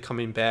obviously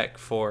coming back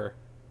for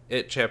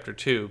It Chapter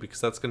 2 because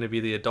that's going to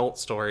be the adult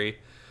story.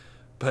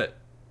 But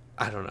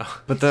I don't know.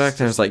 But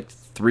there's like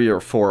 3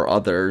 or 4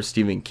 other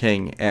Stephen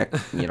King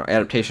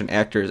adaptation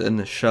actors in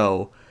the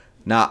show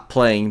not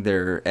playing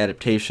their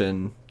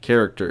adaptation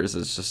characters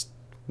is just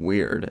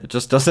weird. It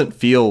just doesn't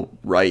feel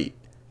right.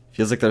 It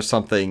feels like there's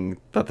something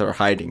that they're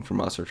hiding from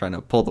us or trying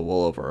to pull the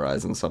wool over our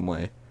eyes in some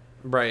way.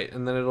 Right,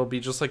 and then it'll be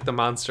just like the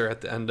monster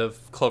at the end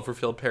of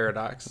Cloverfield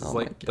Paradox. It's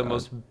like the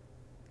most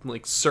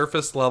like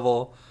surface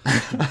level,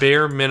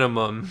 bare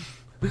minimum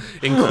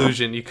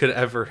inclusion you could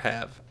ever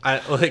have.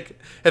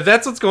 If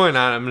that's what's going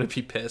on, I'm gonna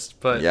be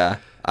pissed. But yeah,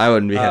 I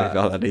wouldn't be happy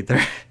about that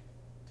either.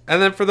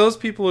 And then for those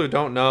people who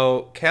don't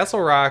know, Castle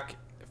Rock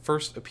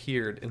first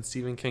appeared in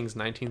Stephen King's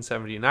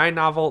 1979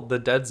 novel, The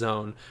Dead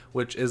Zone,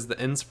 which is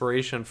the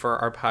inspiration for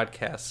our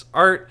podcast's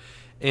art.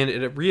 And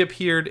it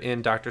reappeared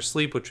in Dr.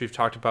 Sleep, which we've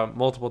talked about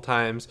multiple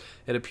times.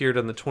 It appeared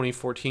in the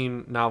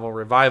 2014 novel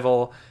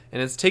Revival.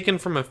 And it's taken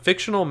from a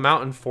fictional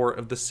mountain fort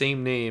of the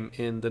same name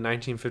in the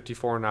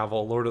 1954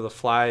 novel Lord of the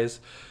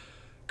Flies.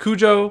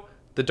 Cujo,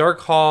 The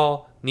Dark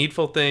Hall,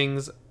 Needful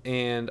Things,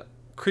 and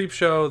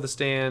Creepshow, The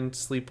Stand,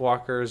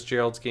 Sleepwalkers,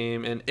 Gerald's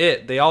Game, and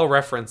It, they all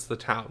reference the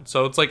town.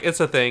 So it's like,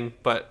 it's a thing,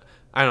 but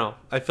I don't know.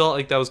 I felt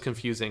like that was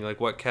confusing, like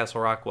what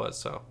Castle Rock was.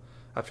 So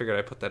I figured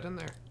I'd put that in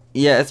there.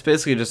 Yeah, it's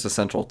basically just a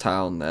central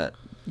town that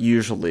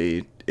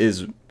usually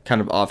is kind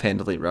of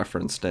offhandedly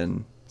referenced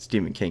in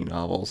Stephen King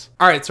novels.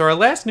 All right, so our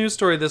last news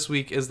story this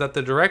week is that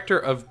the director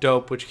of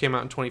Dope, which came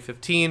out in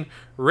 2015,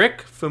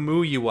 Rick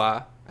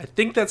Famuyiwa, I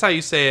think that's how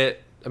you say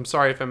it. I'm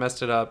sorry if I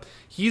messed it up.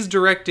 He's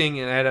directing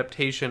an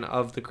adaptation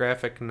of the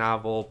graphic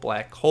novel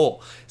Black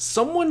Hole.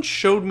 Someone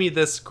showed me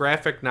this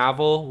graphic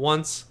novel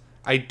once.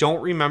 I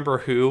don't remember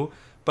who,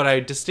 but I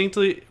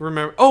distinctly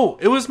remember. Oh,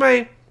 it was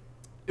my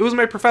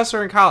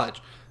professor in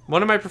college.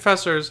 One of my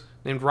professors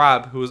named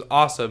Rob, who was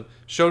awesome,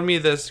 showed me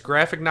this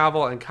graphic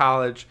novel in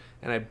college,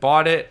 and I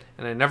bought it,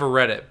 and I never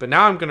read it. But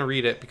now I'm going to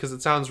read it because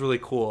it sounds really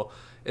cool.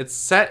 It's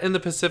set in the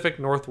Pacific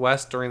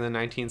Northwest during the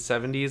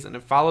 1970s, and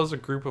it follows a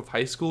group of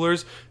high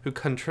schoolers who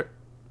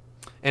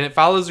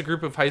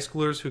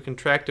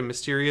contract a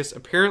mysterious,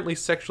 apparently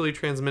sexually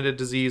transmitted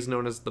disease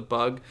known as the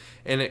bug,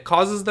 and it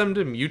causes them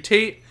to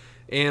mutate,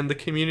 and the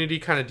community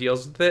kind of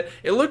deals with it.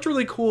 It looked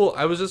really cool.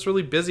 I was just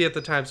really busy at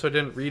the time, so I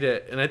didn't read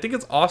it, and I think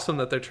it's awesome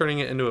that they're turning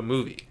it into a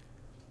movie.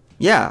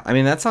 Yeah, I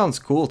mean, that sounds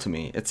cool to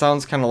me. It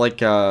sounds kind of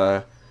like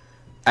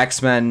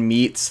X-Men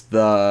meets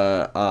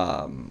the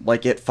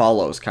like It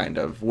Follows, kind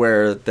of,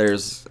 where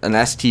there's an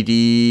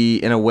STD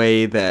in a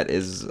way that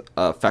is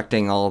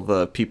affecting all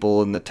the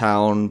people in the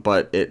town,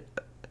 but it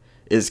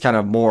is kind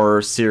of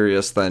more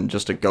serious than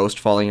just a ghost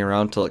following you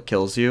around till it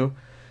kills you.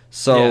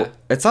 So Yeah.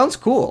 it sounds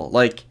cool.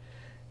 Like,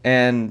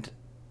 and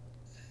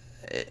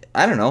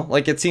I don't know.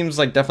 Like, it seems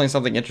like definitely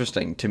something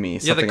interesting to me. Yeah,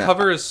 the Something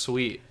cover is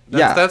sweet.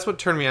 That's what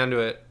turned me onto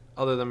it,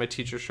 other than my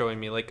teacher showing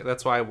me. Like,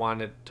 that's why I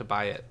wanted to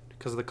buy it,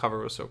 because the cover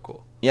was so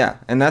cool. Yeah,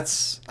 and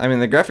I mean,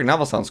 the graphic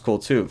novel sounds cool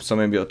too, so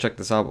maybe I'll check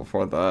this out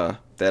before the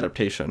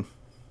adaptation.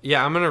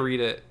 Yeah, I'm going to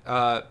read it.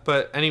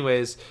 But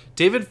anyways,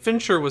 David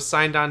Fincher was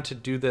signed on to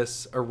do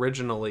this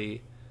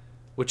originally,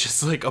 which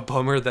is like a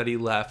bummer that he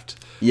left.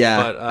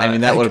 Yeah, but, I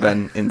mean, that would have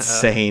been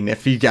insane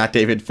if you got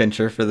David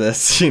Fincher for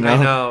this, you know?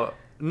 I know.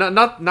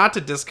 Not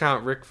to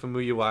discount Rick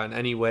Famuyiwa in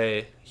any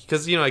way,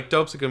 because, you know, like,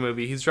 Dope's a good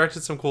movie. He's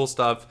directed some cool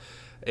stuff,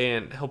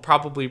 and he'll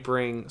probably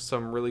bring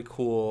some really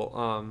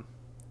cool,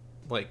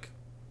 like,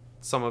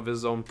 some of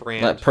his own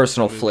brand. That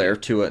personal flair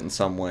to it in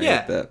some way.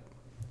 Yeah. That...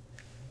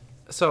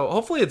 So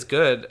hopefully it's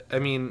good. I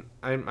mean,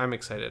 I'm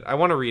excited. I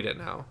want to read it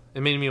now.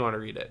 It made me want to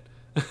read it.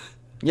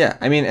 Yeah,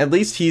 I mean, at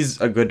least he's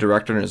a good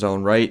director in his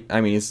own right.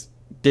 I mean,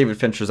 David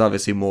Fincher's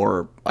obviously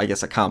more, I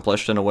guess,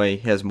 accomplished in a way.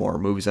 He has more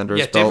movies under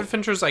his belt. Yeah, David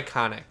Fincher's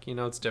iconic. You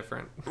know, it's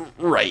different.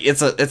 Right.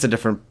 It's a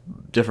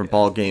different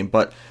ball game,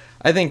 but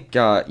I think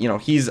you know,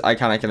 he's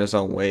iconic in his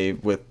own way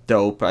with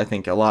Dope. I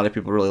think a lot of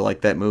people really like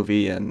that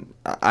movie, and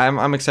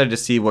I'm excited to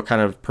see what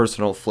kind of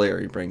personal flair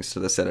he brings to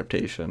this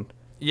adaptation.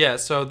 Yeah,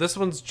 so this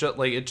one's just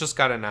like, it just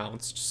got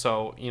announced,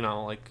 so, you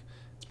know, like,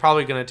 it's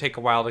probably going to take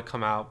a while to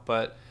come out,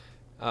 but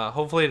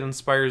hopefully it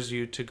inspires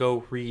you to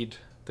go read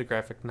the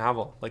graphic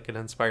novel like it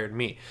inspired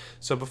me.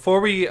 So before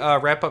we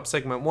wrap up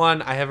segment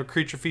 1, I have a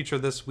creature feature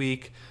this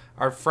week.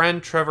 Our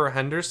friend Trevor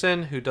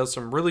Henderson, who does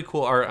some really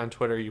cool art on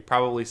Twitter, you've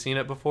probably seen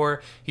it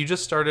before, he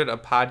just started a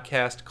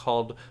podcast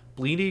called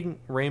Bleeding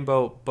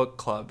Rainbow Book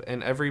Club,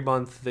 and every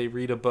month they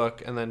read a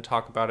book and then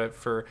talk about it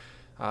for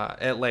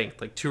at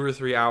length, like 2 or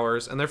 3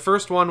 hours. And their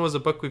first one was a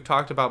book we've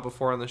talked about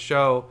before on the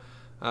show,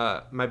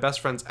 My Best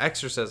Friend's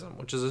Exorcism,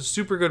 which is a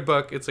super good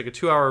book. It's like a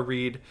 2-hour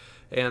read,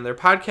 and their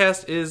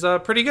podcast is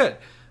pretty good.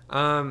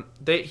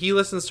 He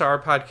listens to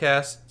our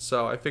podcast,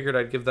 so I figured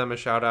I'd give them a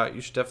shout out.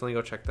 You should definitely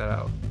go check that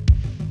out.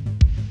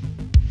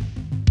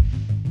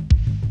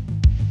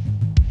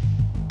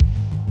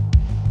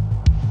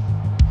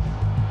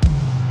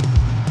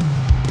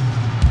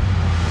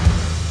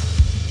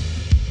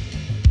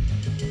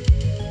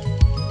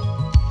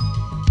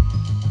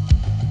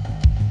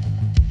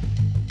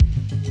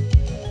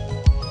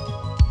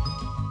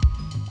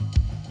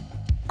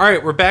 All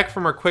right, we're back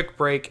from our quick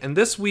break, and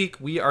this week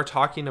we are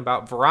talking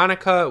about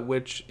Veronica,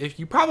 which, if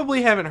you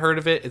probably haven't heard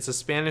of it, it's a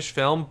Spanish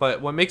film,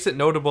 but what makes it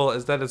notable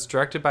is that it's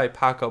directed by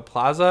Paco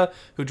Plaza,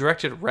 who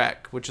directed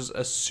Rec, which is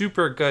a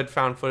super good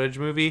found footage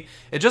movie.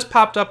 It just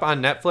popped up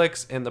on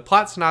Netflix, and the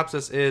plot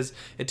synopsis is,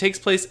 it takes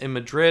place in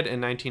Madrid in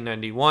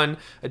 1991.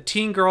 A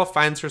teen girl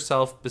finds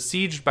herself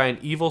besieged by an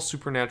evil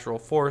supernatural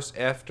force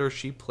after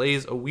she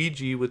plays a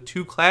Ouija with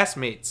 2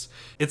 classmates.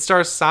 It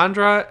stars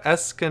Sandra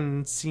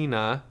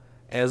Escancina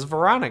as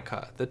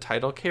Veronica, the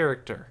title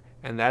character,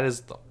 and that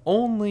is the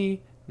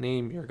only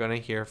name you're gonna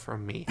hear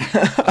from me,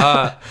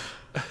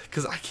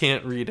 because I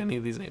can't read any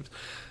of these names.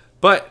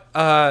 But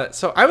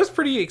so I was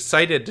pretty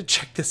excited to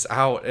check this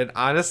out, and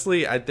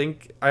honestly, I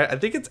think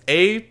it's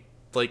A,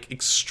 like,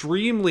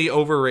 extremely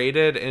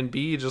overrated, and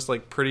B, just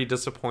like pretty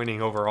disappointing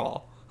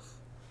overall.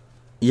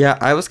 Yeah,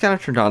 I was kind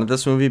of turned on to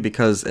this movie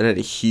because it had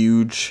a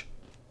huge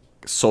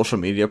social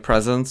media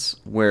presence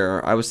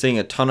where I was seeing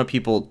a ton of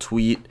people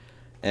tweet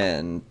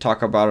and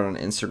talk about it on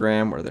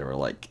Instagram, where they were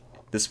like,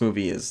 this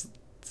movie is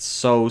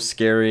so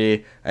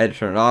scary. I had to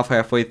turn it off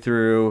halfway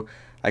through.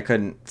 I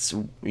couldn't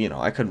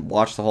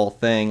watch the whole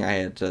thing. I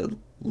had to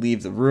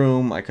leave the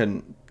room. I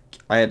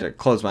had to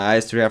close my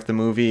eyes through half the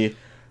movie.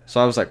 So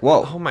I was like,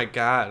 whoa. Oh my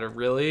God,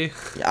 really?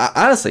 Yeah,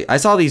 honestly, I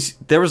saw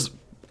there was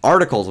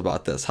articles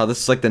about this, how this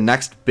is like the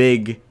next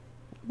big,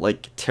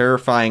 like,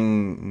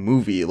 terrifying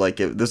movie. Like,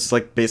 this is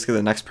like basically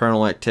the next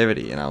Paranormal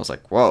Activity. And I was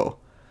like, whoa.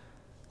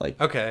 Like,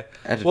 okay.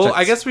 Well,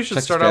 I guess we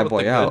should start out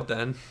with the good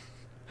then,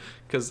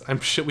 because I'm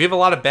sure we have a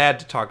lot of bad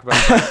to talk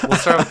about. We'll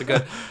start with the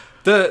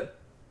good.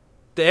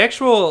 The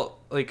actual,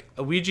 like,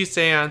 Ouija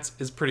seance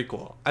is pretty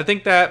cool. I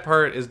think that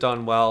part is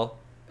done well.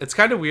 It's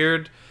kind of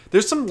weird.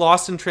 There's some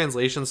lost in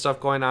translation stuff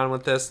going on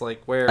with this,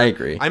 like, where I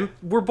agree.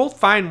 We're both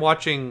fine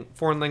watching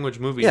foreign language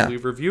movies. Yeah.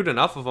 We've reviewed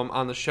enough of them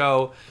on the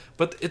show,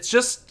 but it's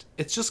just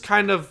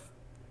kind of,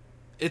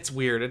 it's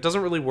weird. It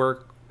doesn't really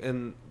work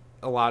in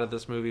a lot of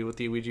this movie with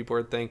the Ouija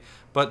board thing,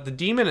 but the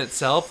demon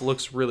itself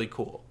looks really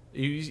cool.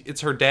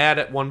 It's her dad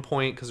at one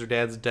point because her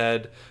dad's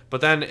dead,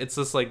 but then it's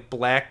this, like,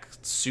 black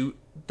suit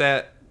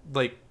that,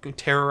 like,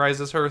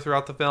 terrorizes her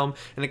throughout the film,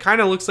 and it kind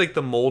of looks like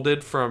the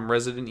molded from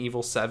Resident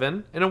Evil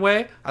 7 in a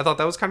way. I thought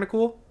that was kind of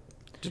cool.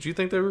 Did you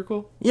think they were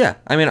cool? Yeah,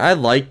 I mean, I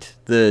liked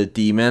the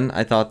demon.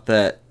 I thought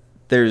that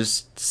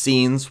there's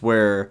scenes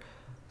where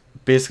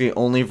basically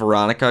only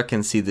Veronica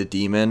can see the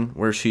demon,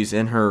 where she's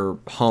in her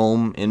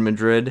home in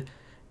Madrid,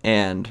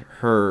 and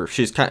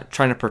she's kind of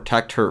trying to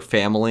protect her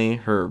family,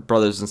 her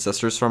brothers and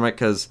sisters from it,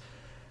 because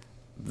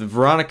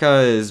Veronica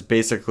is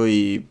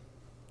basically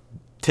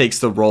takes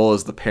the role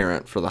as the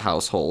parent for the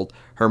household.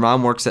 Her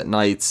mom works at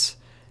nights,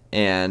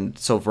 and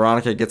so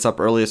Veronica gets up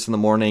earliest in the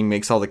morning,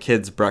 makes all the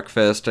kids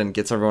breakfast, and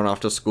gets everyone off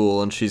to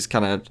school, and she's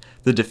kind of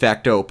the de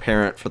facto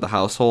parent for the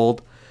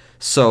household.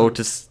 So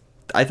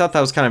I thought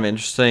that was kind of an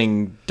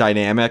interesting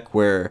dynamic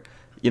where,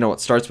 it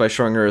starts by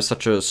showing her as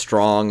such a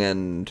strong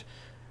and,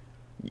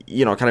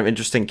 kind of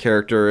interesting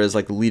character as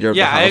like the leader of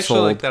the household. Yeah, I actually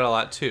like that a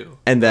lot too.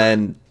 And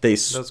then they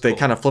cool.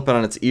 kind of flip it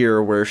on its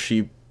ear where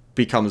she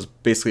becomes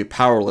basically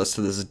powerless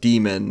to this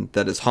demon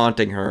that is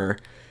haunting her.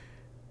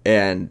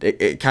 And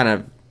it kind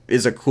of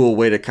is a cool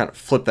way to kind of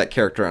flip that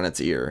character on its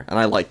ear. And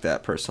I like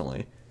that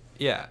personally.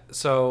 Yeah,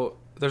 so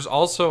there's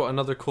also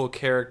another cool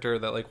character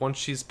that, like, once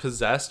she's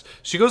possessed,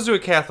 she goes to a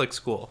Catholic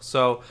school.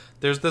 So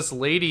there's this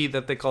lady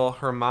that they call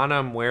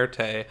Hermana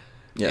Muerte.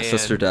 Yeah,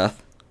 Sister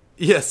Death.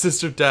 Yeah,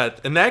 Sister Death.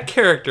 And that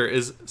character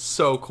is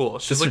so cool.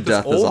 She's Sister like this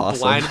Death is old awesome.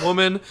 blind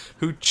woman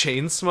who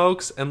chain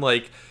smokes, and,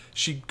 like,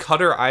 she cut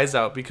her eyes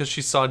out because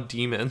she saw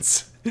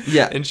demons.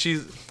 Yeah. And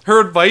her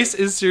advice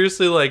is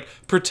seriously, like,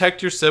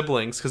 protect your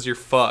siblings because you're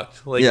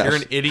fucked. Like, Yeah. you're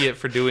an idiot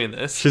for doing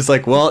this. She's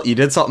like, well, you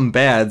did something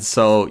bad,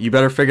 so you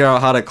better figure out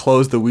how to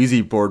close the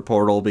Ouija board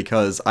portal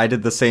because I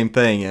did the same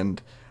thing,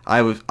 and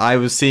I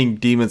was seeing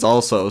demons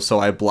also, so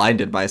I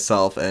blinded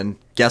myself, and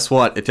guess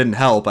what? It didn't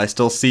help. I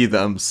still see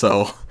them,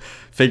 so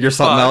figure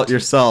something out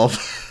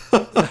yourself.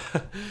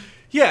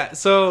 Yeah,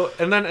 so,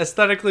 and then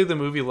aesthetically the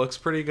movie looks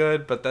pretty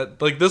good, but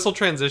that, like, this will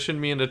transition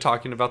me into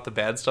talking about the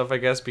bad stuff, I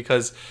guess,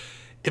 because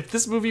if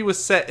this movie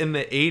was set in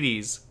the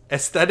 80s,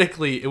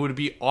 aesthetically it would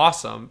be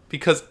awesome,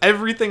 because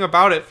everything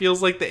about it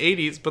feels like the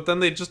 80s, but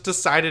then they just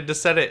decided to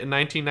set it in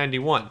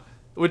 1991,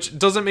 which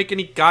doesn't make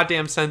any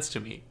goddamn sense to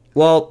me.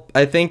 Well,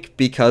 I think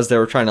because they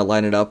were trying to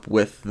line it up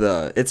with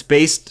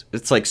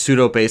it's like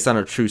pseudo-based on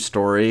a true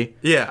story.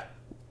 Yeah.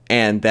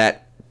 And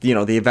that, the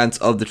events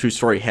of the true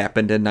story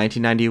happened in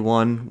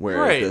 1991,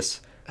 where this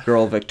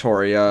girl,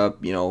 Victoria,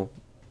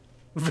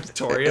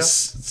 Victoria?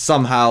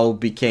 somehow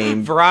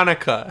became...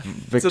 Veronica.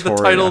 Victoria. It's the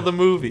title of the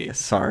movie.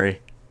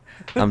 Sorry.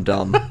 I'm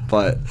dumb,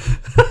 but...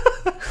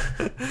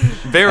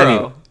 Vero.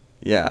 Anyway,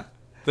 yeah.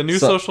 The new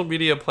social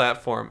media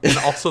platform, and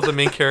also the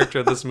main character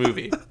of this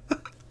movie.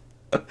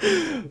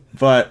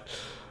 But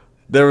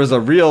there was a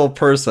real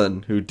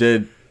person who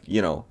did,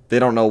 they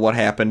don't know what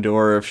happened to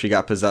her, if she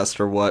got possessed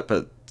or what,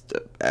 but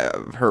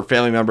her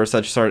family member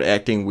said she started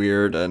acting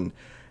weird, and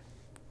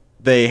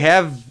they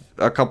have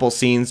a couple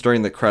scenes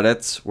during the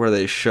credits where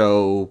they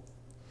show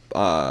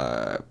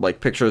like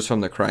pictures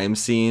from the crime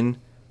scene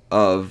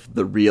of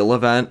the real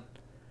event.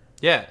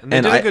 Yeah, and they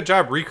did a good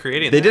job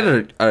recreating They that.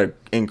 did an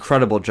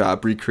incredible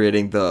job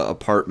recreating the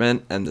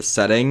apartment and the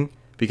setting,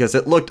 because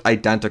it looked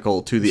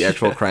identical to the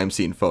actual crime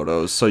scene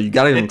photos. So you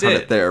got to give them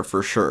credit there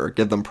for sure.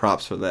 Give them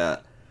props for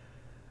that.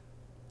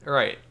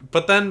 Right.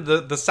 But then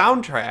the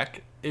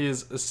soundtrack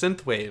is a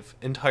synthwave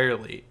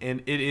entirely,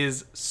 and it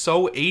is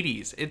so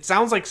 80s. It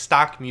sounds like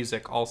stock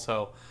music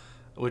also,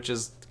 which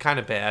is kind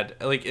of bad.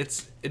 Like,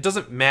 it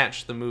doesn't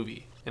match the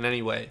movie in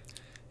any way.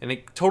 And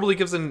it totally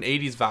gives it an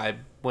 80s vibe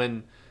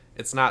when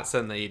it's not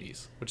set in the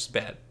 80s, which is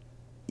bad.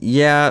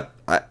 Yeah,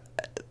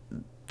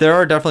 there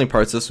are definitely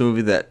parts of this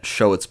movie that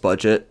show its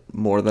budget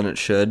more than it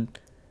should.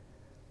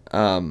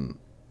 I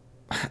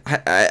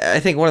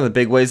think one of the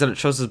big ways that it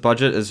shows its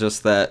budget is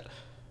just that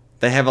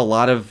they have a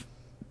lot of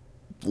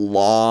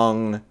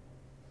long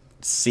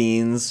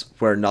scenes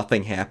where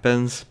nothing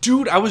happens.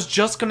 Dude, I was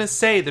just gonna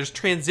say there's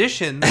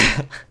transitions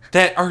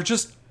that are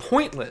just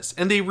pointless,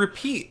 and they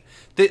repeat.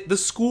 The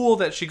school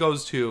that she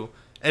goes to,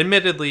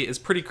 admittedly, is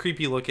pretty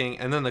creepy looking,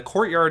 and then the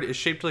courtyard is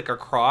shaped like a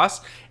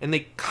cross, and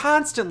they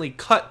constantly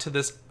cut to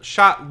this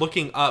shot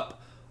looking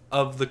up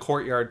of the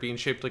courtyard being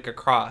shaped like a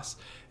cross.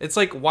 It's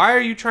like, why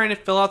are you trying to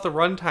fill out the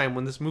runtime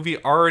when this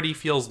movie already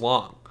feels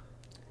long?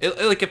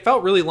 It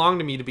felt really long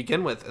to me to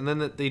begin with, and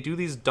then they do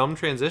these dumb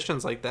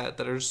transitions like that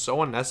are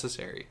so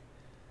unnecessary.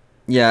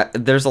 Yeah,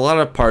 there's a lot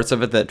of parts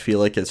of it that feel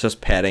like it's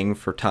just padding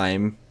for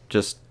time,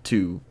 just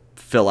to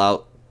fill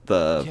out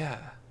the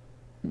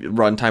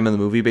runtime of the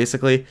movie,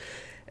 basically.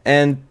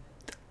 And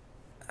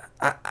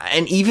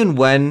even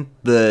when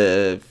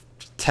the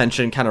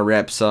tension kind of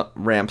ramps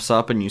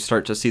up, and you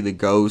start to see the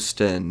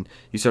ghost, and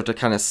you start to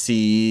kind of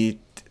see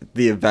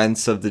the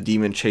events of the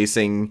demon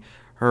chasing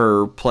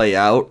her play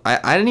out,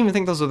 I didn't even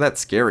think those were that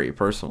scary,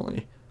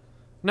 personally.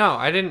 No,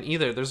 I didn't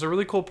either. There's a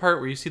really cool part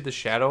where you see the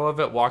shadow of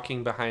it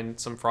walking behind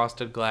some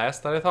frosted glass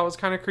that I thought was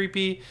kind of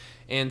creepy.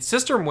 And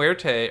Sister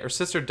Muerte, or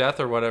Sister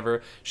Death or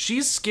whatever,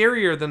 she's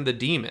scarier than the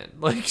demon.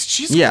 Like,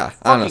 she's fucking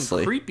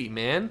honestly creepy,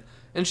 man.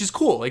 And she's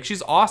cool. Like,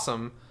 she's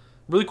awesome.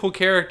 Really cool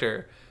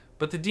character.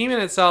 But the demon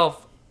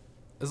itself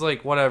is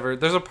like, whatever.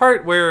 There's a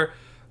part where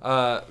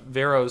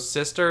Vero's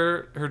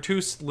sister, her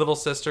two little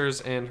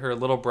sisters, and her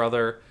little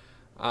brother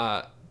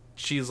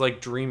she's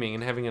like dreaming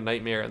and having a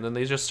nightmare, and then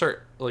they just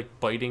start like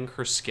biting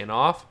her skin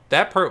off.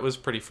 That part was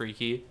pretty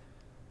freaky.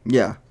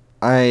 Yeah,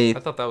 I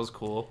thought that was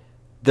cool.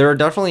 there are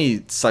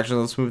definitely sections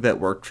of this movie that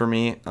worked for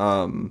me.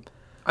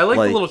 I like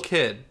Like- the little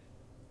kid,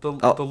 the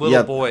little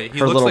yeah, boy. He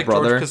her looks little like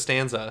brother. George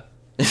Costanza.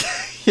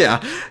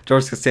 Yeah,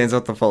 George Costanza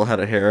with the full head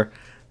of hair.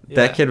 Yeah.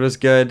 That kid was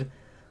good.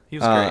 He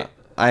was great.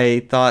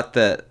 I thought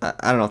that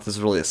I don't know if this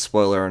is really a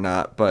spoiler or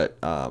not, but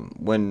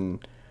when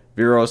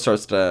Vero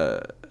starts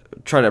to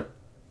try to,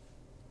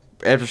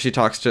 after she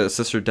talks to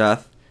Sister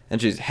Death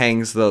and she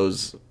hangs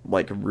those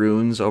like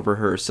runes over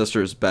her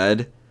sister's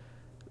bed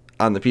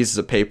on the pieces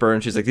of paper,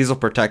 and she's like, "These will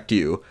protect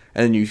you,"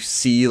 and then you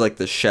see like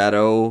the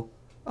shadow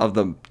of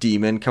the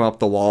demon come up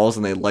the walls,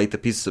 and they light the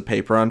pieces of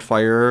paper on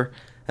fire.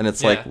 And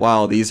it's like, Yeah.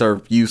 wow, these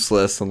are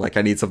useless, and like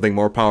I need something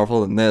more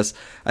powerful than this.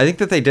 I think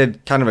that they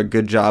did kind of a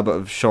good job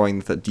of showing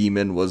that the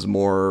demon was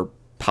more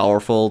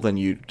powerful than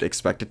you'd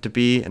expect it to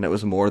be, and it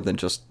was more than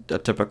just a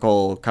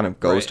typical kind of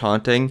ghost Right.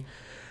 haunting.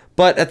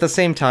 But at the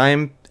same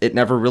time, it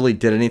never really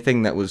did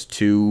anything that was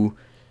too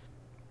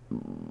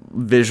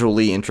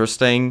visually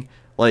interesting.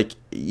 Like,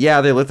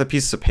 yeah, they lit the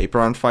pieces of paper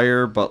on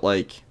fire, but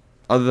like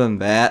other than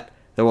that,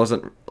 there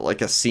wasn't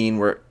like a scene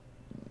where it,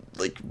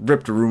 like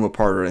ripped a room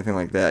apart or anything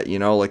like that, you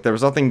know? Like there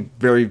was nothing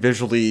very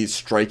visually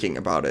striking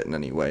about it in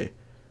any way.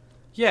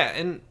 Yeah,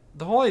 and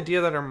the whole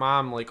idea that her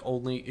mom like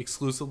only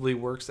exclusively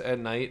works at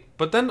night,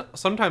 but then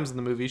sometimes in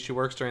the movie she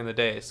works during the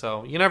day,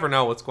 so you never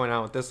know what's going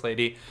on with this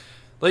lady.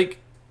 Like,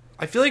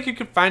 I feel like you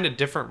could find a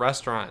different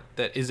restaurant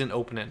that isn't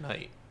open at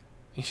night.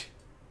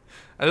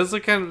 That is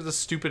like kind of the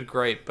stupid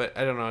gripe, but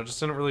I don't know, it just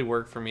didn't really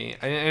work for me.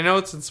 I know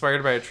it's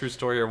inspired by a true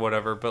story or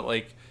whatever, but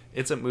like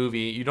it's a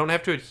movie. You don't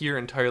have to adhere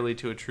entirely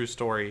to a true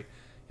story.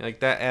 Like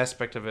that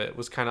aspect of it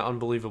was kind of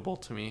unbelievable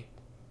to me.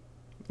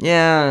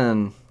 Yeah,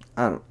 and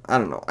I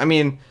don't know. I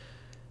mean,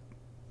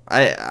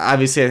 I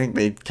think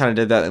they kind of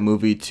did that in the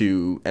movie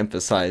to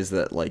emphasize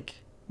that like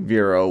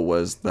Vero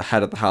was the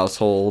head of the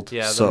household.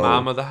 Yeah, the so,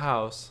 mom of the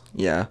house.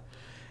 Yeah,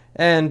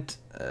 and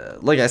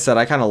like I said,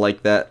 I kind of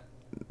like that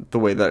the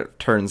way that it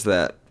turns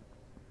that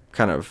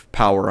kind of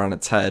power on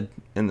its head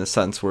in the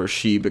sense where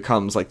she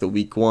becomes like the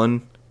weak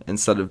one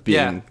instead of being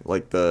Yeah.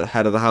 like the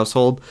head of the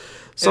household.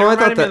 So it I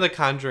reminded thought me that of The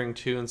Conjuring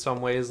too in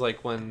some ways,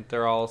 like when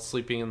they're all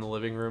sleeping in the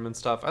living room and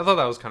stuff. I thought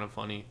that was kind of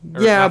funny.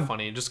 Or Yeah. not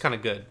funny, just kind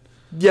of good.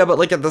 yeah, but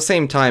like at the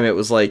same time, it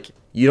was like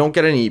you don't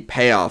get any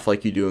payoff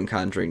like you do in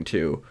Conjuring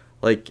 2.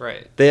 Like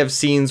Right. they have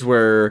scenes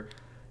where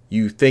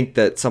you think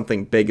that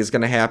something big is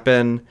going to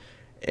happen,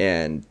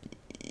 and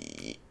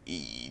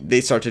they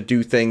start to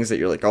do things that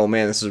you're like, oh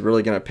man, this is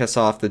really going to piss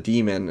off the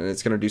demon, and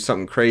it's going to do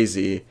something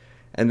crazy,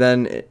 and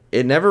then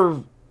it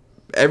never.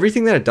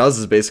 Everything that it does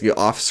is basically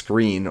off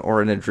screen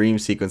or in a dream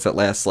sequence that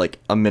lasts like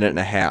a minute and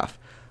a half.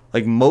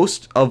 Like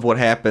most of what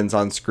happens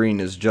on screen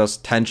is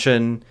just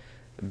tension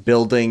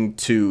building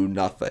to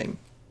nothing.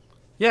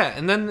 Yeah,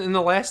 and then in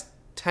the last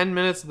 10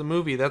 minutes of the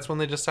movie, that's when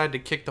they decide to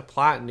kick the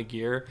plot into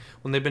gear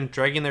when they've been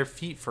dragging their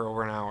feet for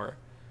over an hour.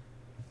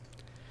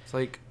 It's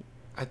like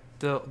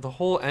the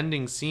whole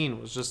ending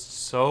scene was just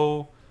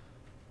so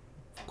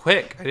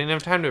quick. I didn't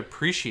have time to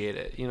appreciate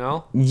it, you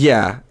know?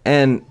 Yeah,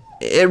 and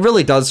it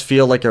really does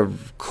feel like a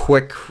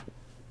quick.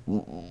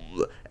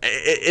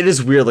 It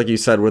is weird, like you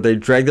said, where they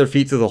drag their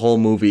feet through the whole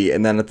movie,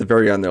 and then at the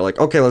very end, they're like,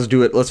 "Okay, let's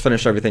do it. Let's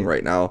finish everything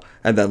right now,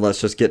 and then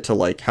let's just get to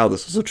like how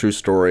this was a true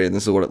story, and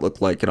this is what it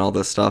looked like, and all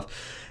this stuff."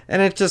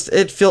 And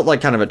it felt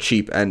like kind of a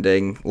cheap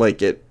ending.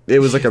 Like it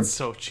was like It's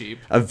so cheap.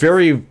 a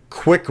very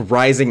quick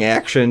rising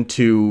action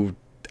to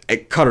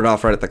cut it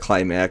off right at the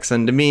climax.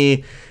 And to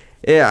me,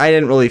 I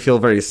didn't really feel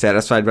very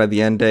satisfied by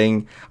the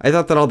ending. I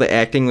thought that all the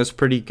acting was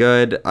pretty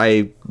good.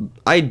 I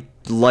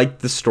liked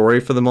the story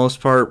for the most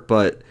part,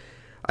 but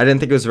I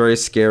didn't think it was very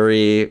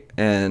scary.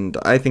 And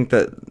I think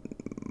that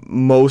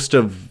most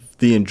of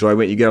the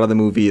enjoyment you get out of the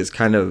movie is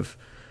kind of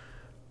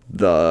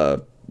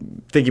the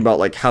thinking about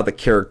like how the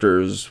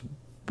characters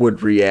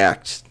would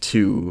react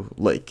to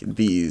like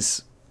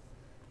these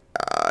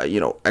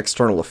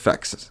external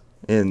effects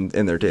in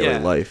their daily Yeah.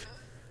 life.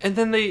 And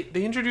then they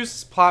introduce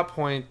this plot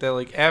point that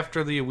like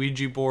after the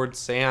Ouija board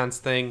seance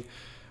thing,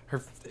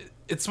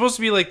 it's supposed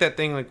to be like that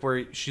thing like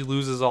where she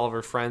loses all of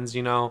her friends,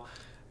 you know,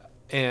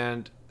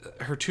 and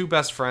her two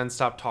best friends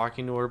stop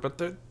talking to her, but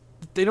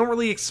they don't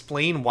really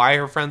explain why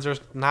her friends are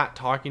not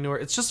talking to her.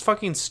 It's just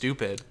fucking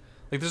stupid.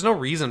 Like there's no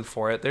reason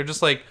for it. They're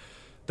just like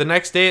the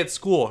next day at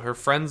school, her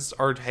friends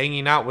are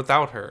hanging out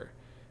without her.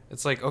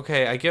 It's like,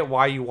 okay, I get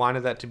why you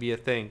wanted that to be a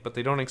thing, but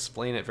they don't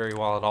explain it very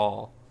well at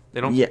all. They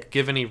don't Yeah.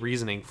 give any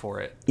reasoning for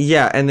it.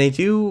 Yeah, and they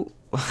do.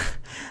 They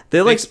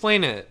They like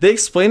explain it. they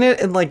explain it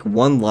in like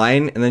one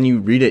line, and then you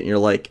read it, and you're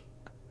like,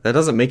 that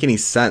doesn't make any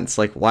sense.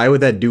 Like, why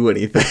would that do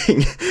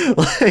anything?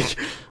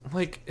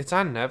 Like, it's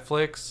on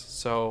Netflix,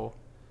 so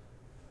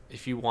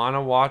if you want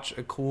to watch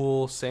a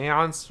cool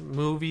seance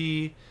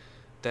movie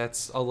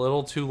that's a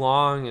little too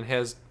long and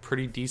has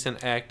pretty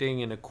decent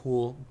acting and a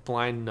cool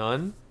blind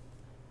nun,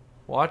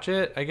 watch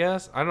it, I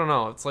guess. I don't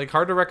know. It's like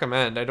hard to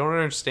recommend. I don't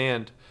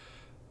understand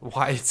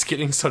why it's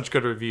getting such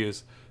good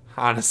reviews.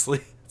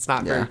 Honestly, It's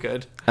not very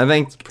good. I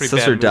think pretty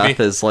Sister bad movie. Death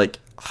is like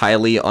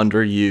highly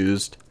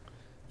underused.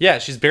 Yeah,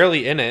 she's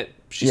barely in it.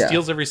 She Yeah.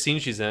 steals every scene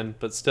she's in,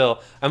 but still.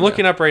 I'm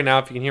looking up right now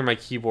if you can hear my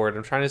keyboard.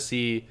 I'm trying to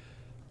see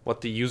what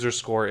the user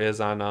score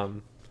is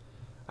on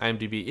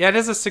IMDb. Yeah, it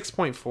is a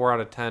 6.4 out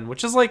of 10,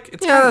 which is like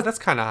that's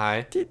kind of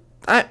high.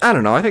 I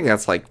don't know. I think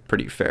that's like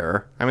pretty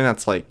fair. I mean,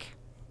 that's like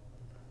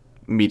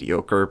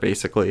mediocre,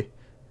 basically.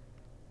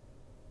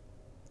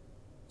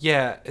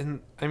 Yeah,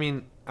 and I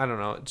mean, I don't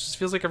know. It just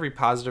feels like every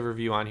positive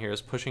review on here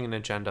is pushing an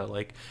agenda.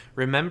 Like,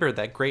 remember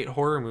that great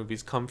horror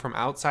movies come from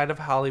outside of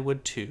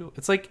Hollywood too.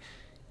 It's like,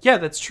 yeah,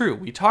 that's true.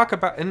 We talk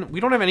about, and we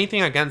don't have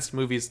anything against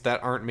movies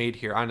that aren't made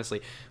here,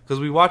 honestly, because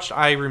we watched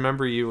I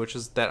Remember You, which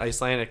is that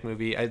Icelandic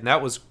movie, and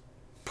that was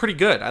pretty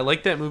good. I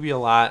liked that movie a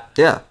lot.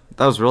 Yeah,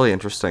 that was really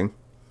interesting.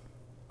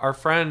 Our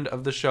friend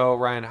of the show,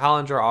 Ryan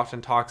Hollinger,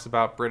 often talks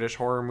about British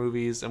horror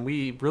movies, and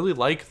we really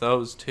like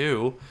those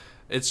too.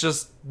 It's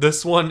just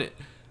this one,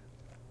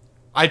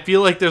 I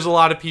feel like there's a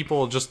lot of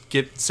people just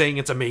saying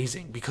it's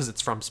amazing because it's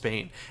from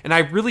Spain. And I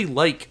really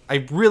like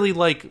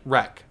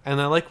Rec, and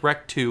I like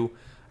Rec 2.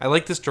 I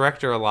like this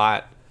director a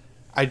lot.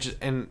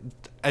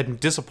 I'm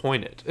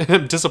disappointed.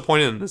 I'm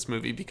disappointed in this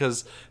movie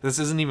because this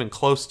isn't even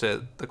close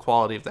to the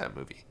quality of that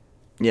movie.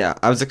 Yeah,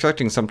 I was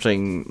expecting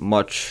something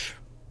much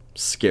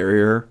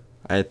scarier.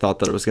 I thought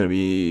that it was going to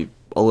be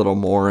a little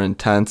more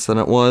intense than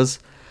it was.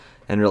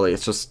 And really,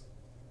 it's just...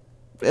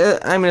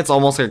 I mean, it's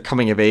almost like a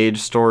coming-of-age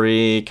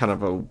story, kind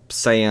of a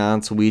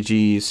seance,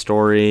 Ouija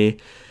story.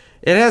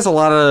 It has a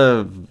lot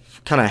of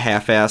kind of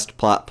half-assed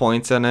plot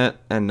points in it,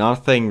 and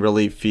nothing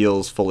really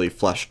feels fully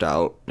fleshed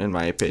out, in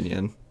my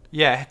opinion.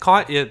 Yeah,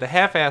 the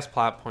half-assed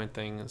plot point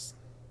thing is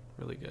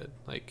really good.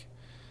 Like,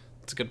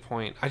 it's a good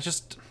point. I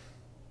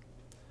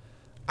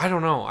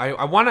don't know.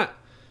 I want to...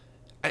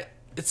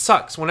 It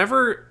sucks.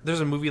 Whenever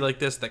there's a movie like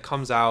this that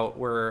comes out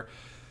where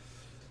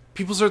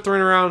people start throwing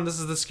around, this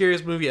is the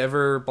scariest movie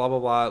ever, blah, blah,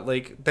 blah,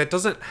 like, that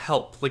doesn't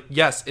help. Like,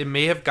 yes, it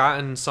may have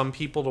gotten some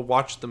people to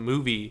watch the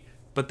movie,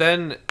 but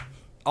then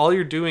all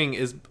you're doing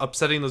is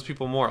upsetting those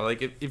people more.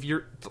 Like, if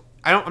you're...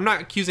 I'm not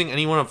accusing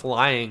anyone of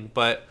lying,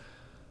 but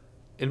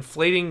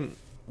inflating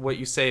what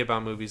you say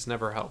about movies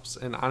never helps.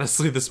 And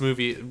honestly, this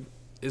movie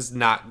is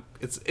not...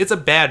 It's a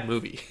bad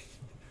movie.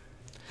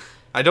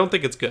 I don't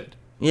think it's good.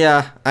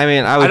 Yeah, I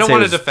mean, I don't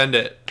want to defend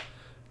it.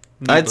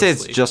 I'd say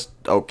it's just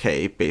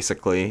okay,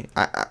 basically.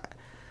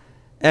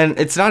 And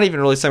it's not even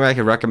really something I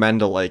could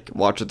recommend to, like,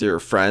 watch with your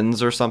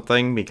friends or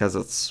something, because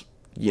it's,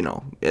 you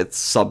know, it's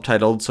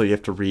subtitled, so you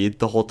have to read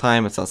the whole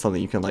time. It's not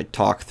something you can, like,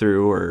 talk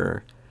through,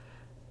 or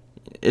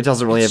it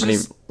doesn't really have any,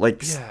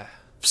 like,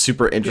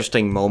 super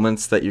interesting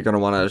moments that you're going to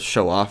want to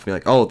show off and be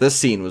like, oh, this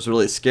scene was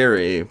really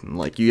scary. And,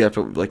 like, you have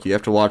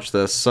to watch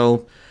this.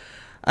 So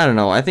I don't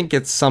know. I think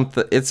it's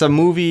a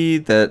movie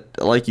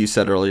that, like you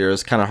said earlier,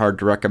 is kind of hard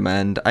to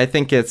recommend. I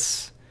think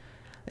it's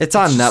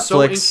on Netflix.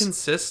 So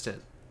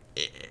inconsistent.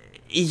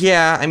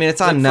 Yeah, I mean,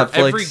 it's on Netflix.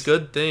 For every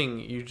good thing,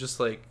 you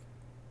just, like,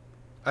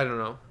 I don't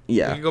know.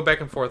 Yeah. You can go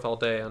back and forth all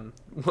day on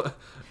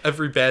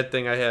every bad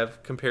thing I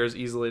have compares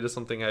easily to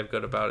something I have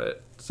good about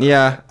it. So.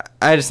 Yeah,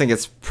 I just think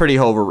it's pretty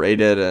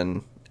overrated,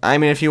 and I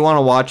mean, if you want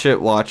to watch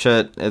it, watch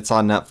it. It's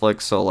on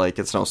Netflix, so, like,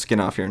 it's no skin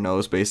off your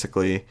nose,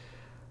 basically.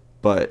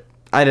 But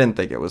I didn't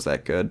think it was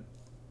that good.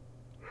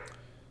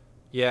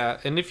 Yeah,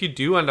 and if you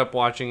do end up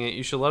watching it,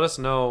 you should let us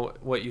know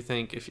what you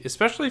think,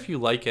 especially if you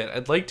like it.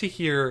 I'd like to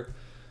hear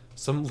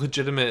some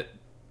legitimate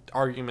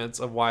arguments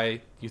of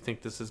why you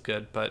think this is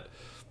good, but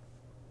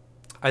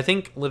I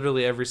think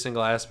literally every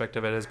single aspect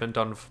of it has been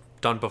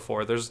done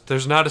before.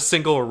 There's not a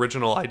single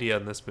original idea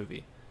in this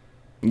movie.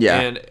 Yeah.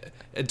 And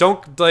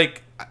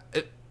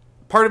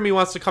part of me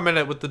wants to come in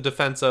it with the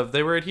defense of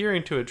they were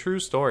adhering to a true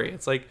story.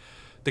 It's like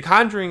The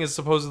Conjuring is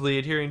supposedly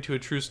adhering to a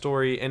true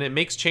story, and it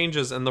makes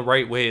changes in the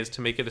right ways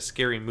to make it a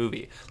scary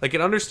movie. Like,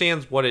 it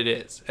understands what it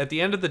is. At the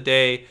end of the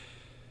day,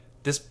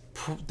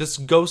 this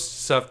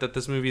ghost stuff that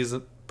this movie is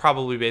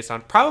probably based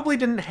on probably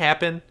didn't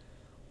happen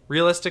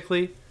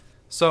realistically.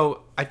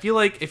 So I feel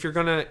like if you're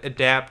going to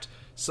adapt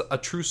a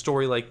true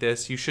story like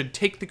this, you should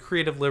take the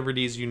creative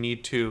liberties you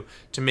need to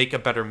make a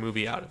better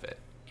movie out of it.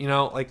 You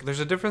know, like,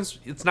 there's a difference.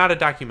 It's not a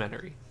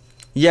documentary.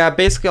 Yeah,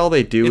 basically all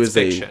they do is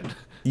fiction.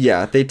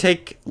 They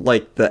take,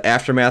 like, the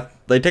aftermath,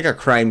 they take a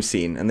crime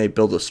scene and they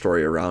build a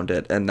story around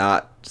it, and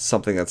not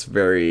something that's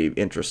very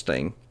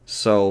interesting.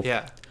 So,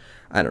 yeah,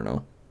 I don't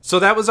know. So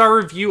that was our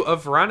review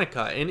of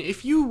Veronica. And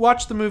if you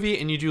watch the movie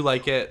and you do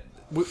like it,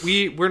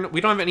 we don't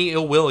have any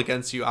ill will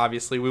against you,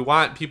 obviously. We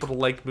want people to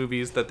like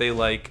movies that they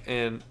like,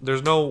 and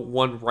there's no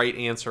one right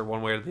answer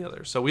one way or the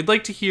other. So we'd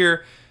like to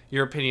hear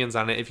your opinions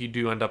on it if you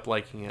do end up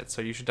liking it.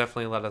 So you should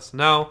definitely let us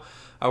know.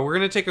 We're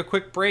going to take a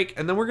quick break,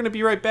 and then we're going to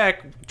be right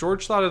back.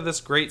 George thought of this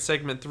great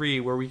segment 3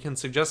 where we can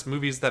suggest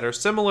movies that are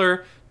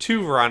similar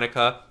to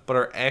Veronica but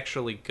are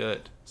actually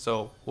good.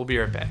 So we'll be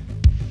right back.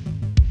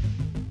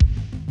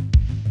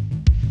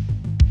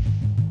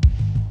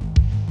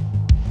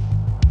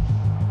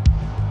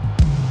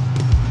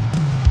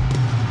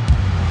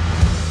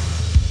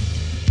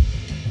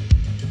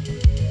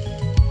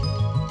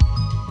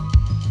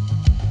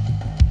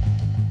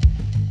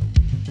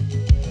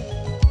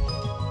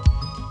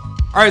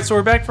 All right, so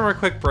we're back from our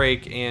quick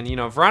break, and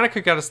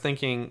Veronica got us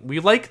thinking. We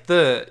like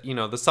the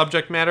the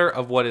subject matter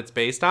of what it's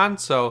based on,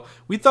 so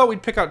we thought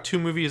we'd pick out 2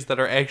 movies that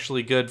are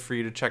actually good for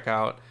you to check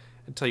out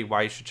and tell you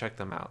why you should check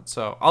them out.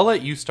 So I'll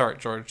let you start,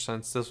 George,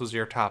 since this was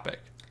your topic.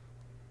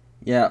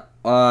 Yeah,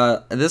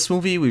 this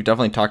movie we've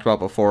definitely talked about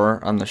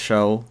before on the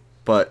show,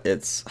 but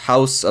it's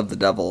House of the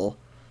Devil,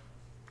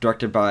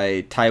 directed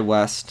by Ty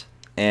West,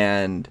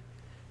 and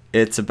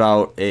it's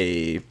about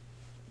a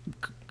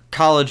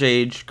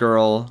college-age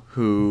girl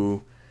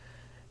who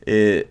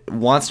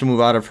wants to move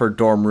out of her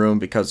dorm room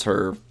because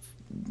her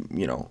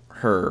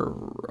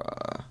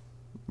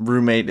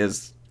roommate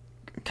is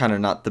kind of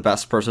not the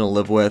best person to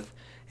live with,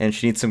 and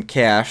she needs some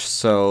cash,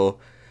 so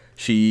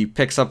she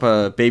picks up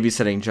a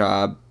babysitting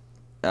job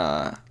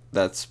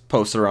that's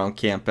posted around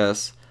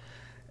campus,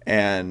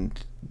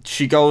 and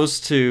she goes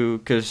to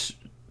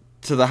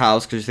the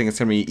house because she thinks it's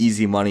gonna be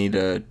easy money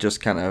to just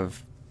kind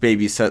of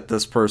babysit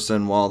this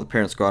person while the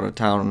parents go out of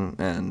town,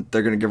 and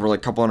they're gonna give her like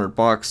a couple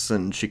 $100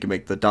 and she can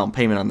make the down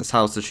payment on this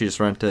house that she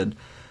just rented.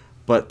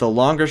 But the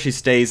longer she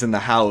stays in the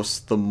house,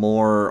 the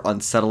more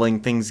unsettling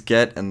things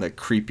get and the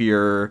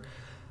creepier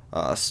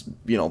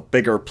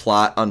bigger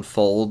plot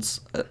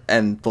unfolds,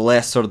 and the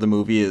last sort of the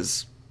movie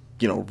is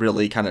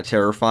really kind of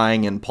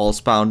terrifying and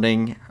pulse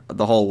pounding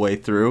the whole way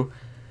through.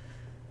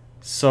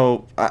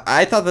 So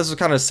I thought this was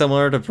kind of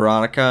similar to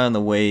Veronica in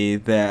the way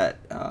that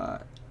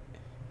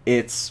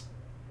it's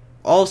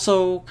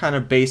also kind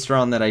of based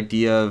around that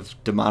idea of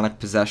demonic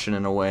possession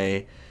in a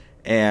way,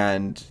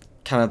 and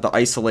kind of the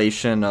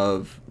isolation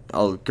of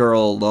a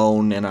girl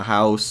alone in a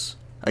house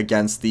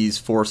against these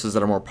forces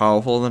that are more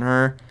powerful than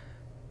her.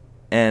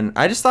 And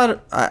I just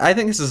thought, I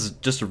think this is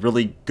just a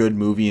really good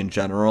movie in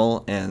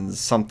general, and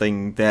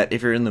something that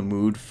if you're in the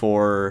mood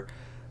for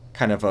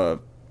kind of a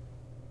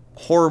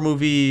horror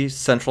movie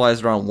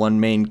centralized around one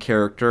main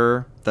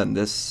character, then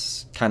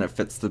this kind of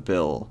fits the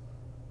bill.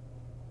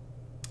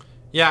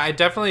 Yeah, I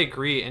definitely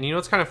agree. And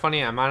what's kind of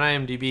funny? I'm on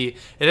IMDb.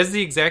 It has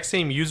the exact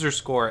same user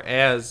score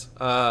as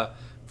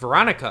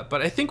Veronica.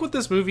 But I think what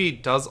this movie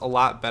does a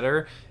lot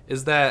better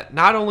is that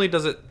not only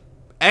does it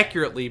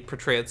accurately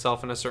portray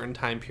itself in a certain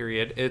time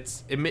period,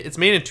 it's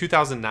made in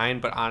 2009,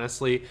 but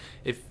honestly,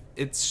 if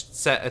it's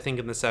set, I think,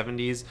 in the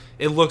 70s,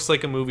 it looks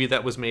like a movie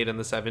that was made in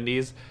the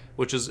 70s,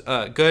 which is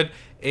good.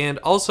 And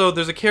also,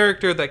 there's a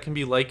character that can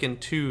be likened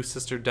to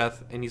Sister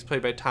Death, and he's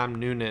played by Tom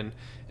Noonan,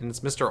 and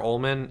it's Mr.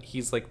 Ullman.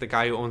 He's like the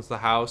guy who owns the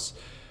house.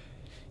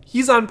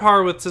 He's on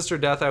par with Sister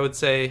Death, I would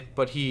say,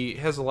 but he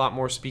has a lot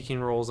more speaking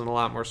roles and a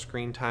lot more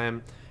screen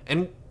time.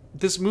 And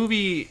this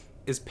movie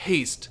is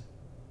paced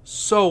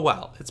so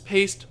well. It's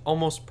paced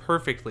almost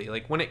perfectly.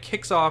 Like, when it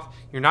kicks off,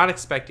 you're not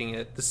expecting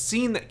it. The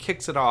scene that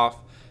kicks it off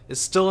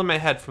is still in my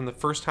head from the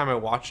first time I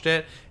watched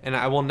it, and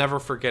I will never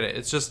forget it.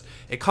 It's just,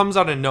 it comes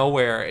out of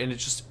nowhere, and it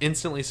just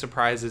instantly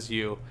surprises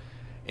you.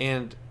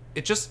 And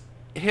it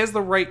has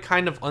the right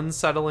kind of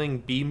unsettling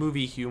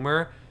B-movie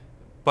humor,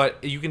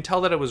 but you can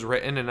tell that it was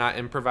written and not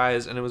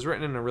improvised, and it was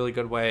written in a really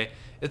good way.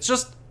 It's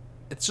just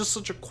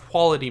such a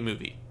quality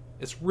movie.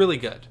 It's really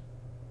good.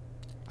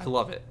 I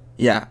love it.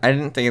 Yeah, I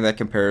didn't think of that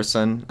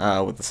comparison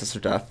with the Sister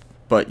Death,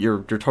 but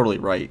you're totally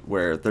right,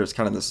 where there's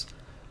kind of this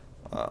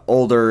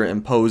older,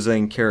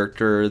 imposing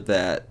character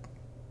that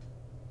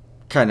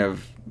kind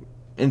of,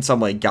 in some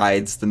way,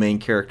 guides the main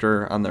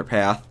character on their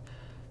path.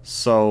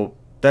 So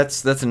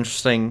that's an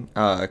interesting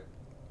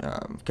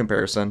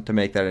comparison to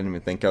make that I didn't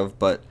even think of,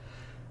 but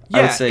yeah,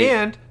 I would say,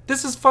 and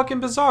this is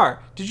fucking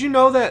bizarre. Did you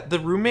know that the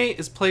roommate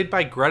is played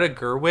by Greta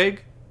Gerwig?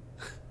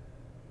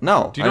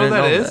 No. Do you know who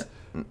that is?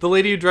 The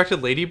lady who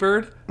directed Lady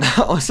Bird?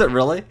 Oh, is it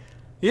really?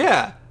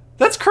 Yeah.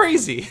 That's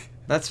crazy.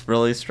 That's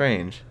really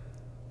strange.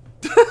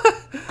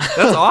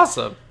 That's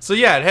awesome. So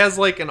yeah, it has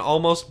like an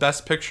almost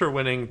Best Picture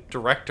winning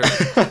director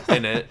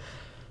in it.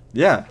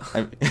 Yeah.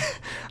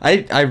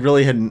 I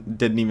really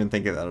didn't even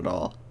think of that at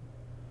all.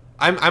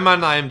 I'm on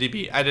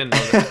IMDb. I didn't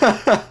know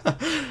that.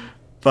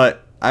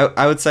 But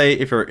I would say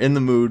if you're in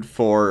the mood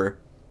for,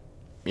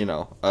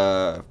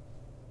 a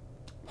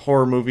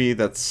horror movie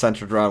that's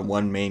centered around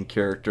one main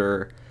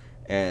character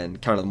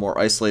and kind of the more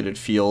isolated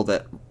feel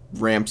that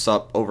ramps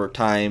up over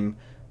time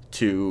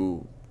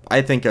to,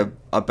 I think,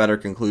 a better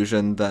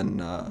conclusion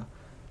than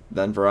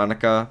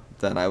Veronica,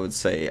 then I would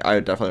say I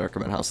would definitely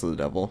recommend House of the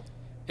Devil.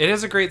 It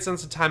has a great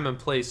sense of time and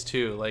place,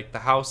 too. Like, the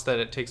house that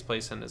it takes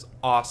place in is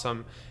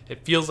awesome.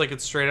 It feels like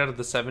it's straight out of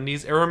the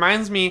 70s. It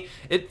reminds me,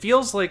 it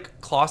feels like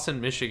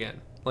Clawson,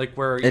 Michigan. Like,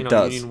 where, Union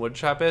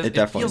Woodshop is. It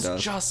definitely feels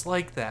does. Just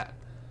like that.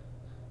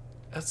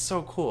 That's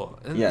so cool.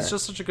 And yeah. It's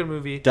just such a good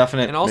movie.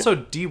 Definitely. And also,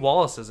 Dee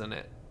Wallace is in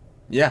it.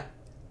 Yeah.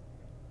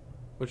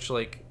 Which,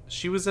 like,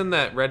 she was in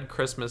that Red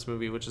Christmas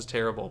movie, which is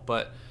terrible.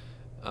 But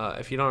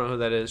if you don't know who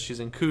that is, she's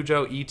in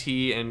Cujo,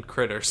 E.T., and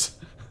Critters.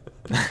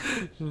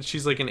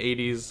 She's like an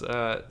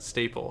 80s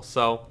staple.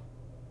 So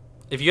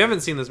if you haven't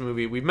seen this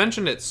movie, we've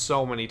mentioned it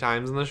so many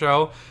times in the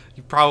show.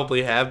 You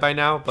probably have by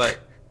now, but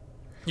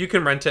you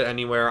can rent it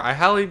anywhere. I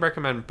highly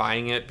recommend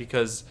buying it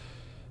because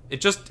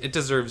it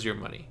deserves your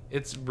money.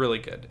 It's really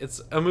good.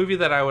 It's a movie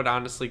that I would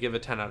honestly give a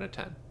 10 out of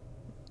 10.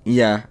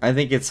 Yeah, I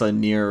think it's a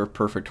near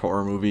perfect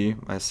horror movie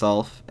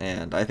myself,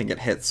 and I think it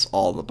hits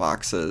all the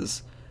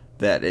boxes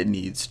that it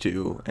needs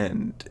to.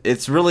 And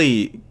it's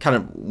really kind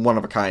of one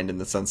of a kind in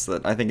the sense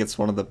that I think it's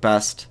one of the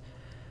best.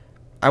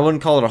 I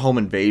wouldn't call it a home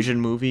invasion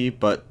movie,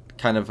 but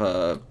kind of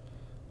a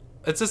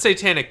It's a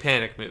satanic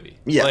panic movie.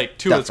 yeah, Like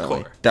to definitely,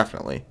 its core.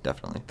 definitely.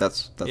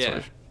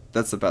 Yeah.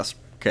 That's the best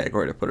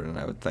category to put it in,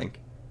 I would think.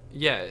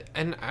 Yeah,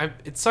 and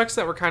it sucks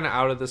that we're kind of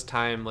out of this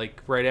time,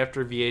 like right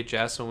after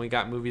VHS when we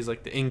got movies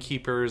like The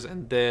Innkeepers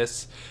and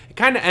this. It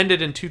kind of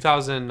ended in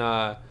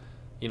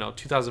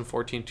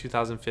 2014,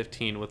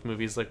 2015 with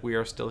movies like We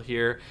Are Still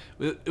Here.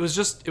 It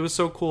was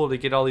so cool to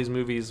get all these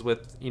movies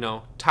with,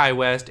 Ty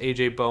West,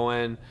 AJ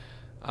Bowen,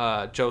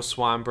 Joe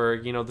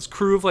Swanberg, this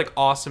crew of like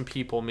awesome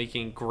people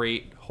making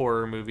great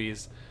horror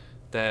movies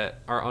that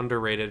are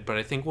underrated, but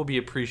I think will be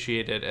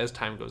appreciated as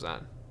time goes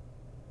on.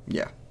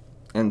 Yeah.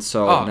 And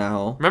so Oh,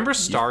 now, remember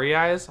Starry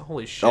Eyes?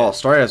 Holy shit. oh,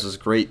 Starry Eyes was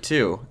great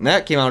too. And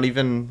that came out that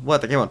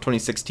came out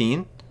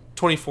 2016?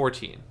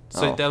 2014.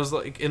 So Oh. that was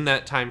like in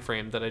that time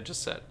frame that I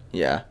just said.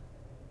 Yeah.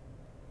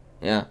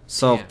 Yeah.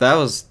 So Yeah. that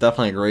was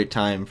definitely a great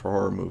time for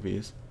horror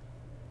movies.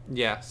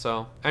 Yeah,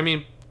 so I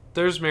mean,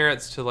 there's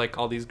merits to like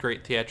all these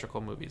great theatrical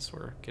movies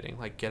we're getting,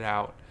 like Get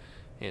Out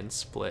and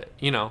Split.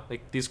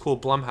 Like these cool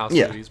Blumhouse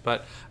Yeah. movies.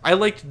 But I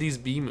liked these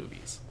B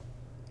movies.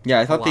 Yeah,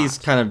 I thought these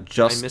lot. kind of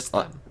I missed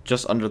them.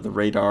 just under the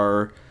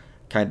radar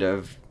kind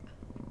of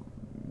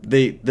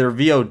they're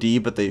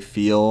VOD but they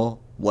feel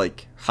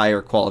like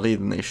higher quality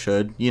than they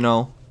should,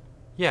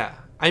 Yeah,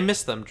 I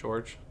miss them,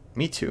 George.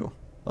 Me too.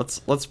 Let's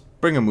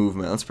bring a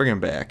movement. Let's bring him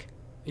back.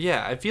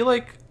 Yeah, I feel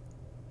like,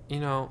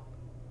 oh,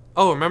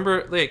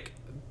 remember, like,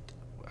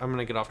 I'm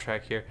gonna get off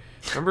track here.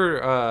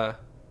 Remember,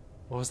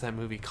 what was that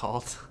movie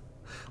called?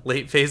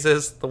 Late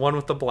Phases, the one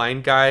with the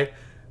blind guy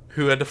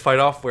who had to fight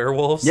off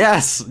werewolves.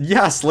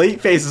 Yes, Late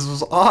Phases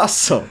was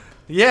awesome.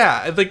 Yeah,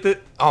 I think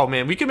that. Oh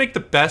man, we can make the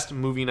best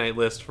movie night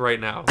list right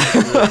now.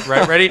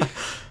 Right, ready?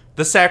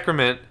 The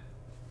Sacrament,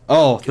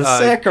 Oh, The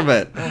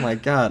Sacrament. Oh my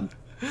god.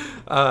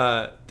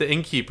 The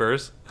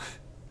Innkeepers,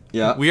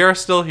 Yeah. We Are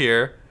Still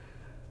Here,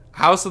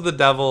 House of the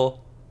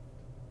Devil.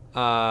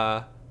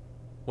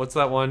 What's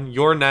that one?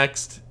 You're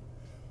Next.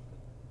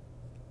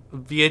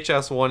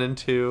 VHS 1 and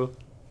 2.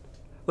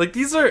 Like,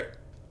 these are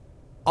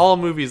all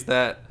movies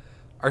that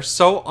are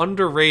so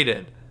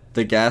underrated.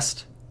 The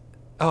Guest.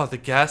 Oh, The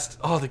Guest.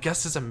 Oh, The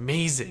Guest is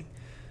amazing.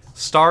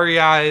 Starry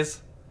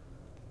Eyes.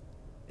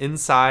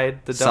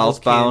 Inside. The Devil's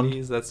Southbound.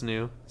 Candies. That's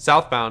new.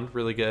 Southbound.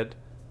 Really good.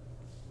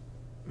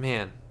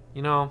 Man,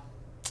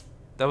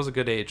 that was a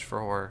good age for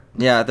horror.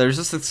 Yeah, there's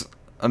just this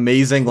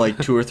amazing like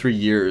 2 or 3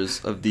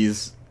 years of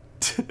these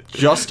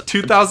just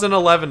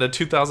 2011 to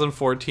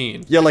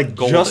 2014. yeah, like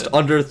Golden. just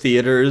under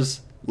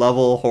theaters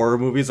level horror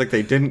movies. Like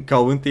they didn't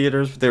go in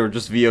theaters, but they were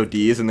just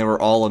VODs and they were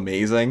all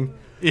amazing.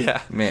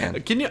 Yeah.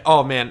 Man. Can you?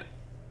 Oh man,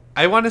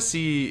 I want to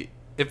see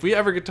if we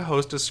ever get to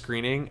host a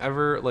screening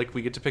ever. Like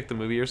we get to pick the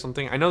movie or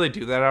something. I know they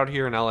do that out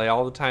here in LA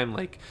all the time.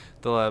 Like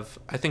they'll have.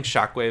 I think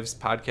Shockwave's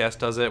podcast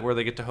does it where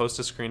they get to host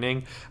a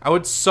screening. I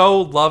would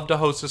so love to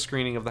host a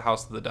screening of The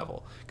House of the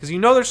Devil because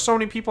there's so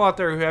many people out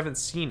there who haven't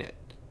seen it.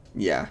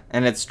 Yeah,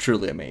 and it's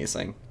truly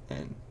amazing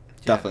and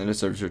definitely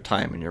deserves your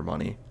time and your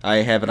money. I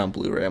have it on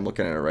Blu-ray. I'm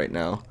looking at it right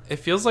now. It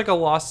feels like a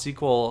lost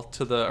sequel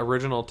to the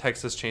original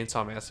Texas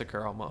Chainsaw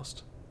Massacre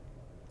almost.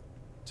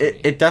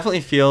 It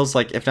definitely feels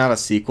like if not a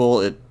sequel,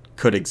 it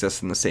could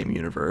exist in the same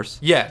universe.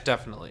 Yeah,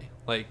 definitely.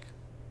 Like,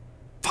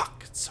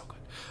 fuck, it's so good.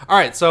 All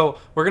right, so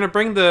we're gonna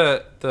bring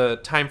the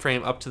time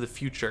frame up to the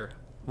future.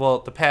 Well,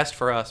 the past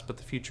for us, but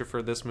the future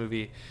for this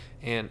movie.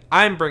 And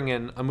I'm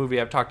bringing a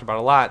movie I've talked about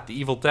a lot, The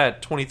Evil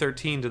Dead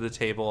 2013, to the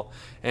table.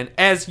 And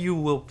as you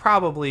will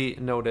probably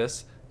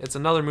notice, it's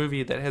another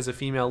movie that has a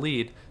female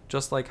lead,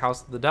 just like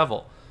House of the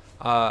Devil.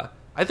 I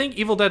think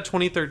Evil Dead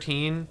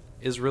 2013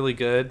 is really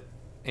good,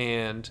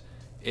 and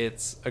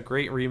it's a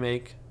great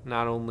remake,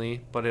 not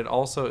only, but it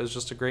also is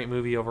just a great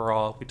movie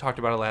overall. We talked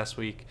about it last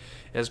week.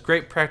 It has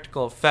great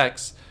practical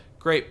effects,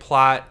 great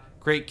plot,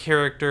 great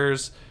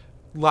characters,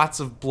 lots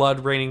of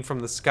blood raining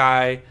from the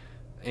sky,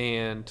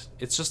 and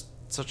it's just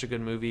such a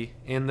good movie.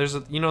 And there's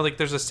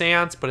there's a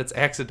seance, but it's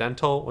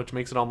accidental, which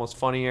makes it almost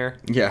funnier.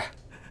 Yeah.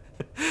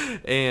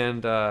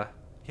 And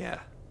yeah,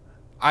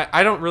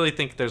 I don't really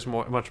think there's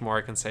much more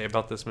I can say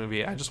about this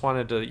movie. I just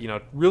wanted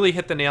to really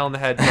hit the nail on the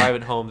head, drive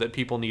it home that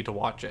people need to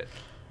watch it.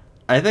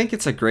 I think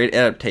it's a great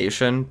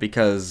adaptation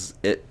because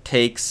it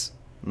takes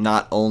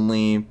not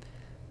only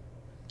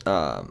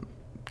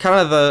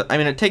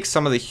it takes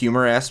some of the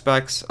humor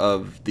aspects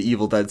of the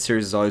Evil Dead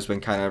series has always been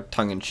kind of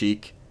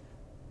tongue-in-cheek.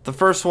 The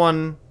first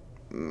one,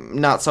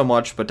 not so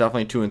much, but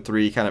definitely 2 and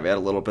 3 kind of add a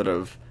little bit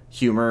of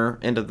humor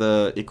into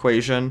the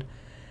equation.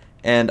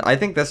 And I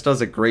think this does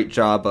a great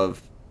job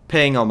of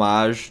paying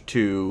homage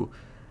to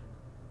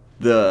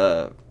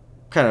the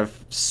kind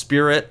of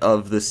spirit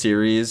of the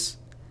series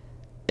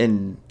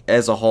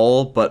as a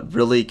whole, but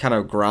really kind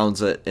of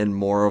grounds it in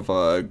more of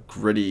a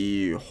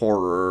gritty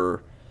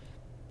horror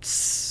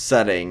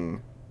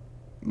setting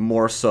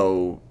more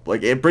so,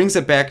 like, it brings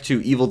it back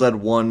to Evil Dead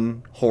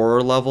 1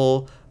 horror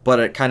level, but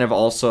it kind of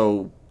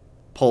also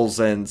pulls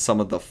in some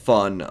of the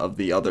fun of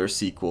the other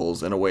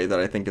sequels in a way that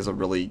I think is a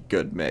really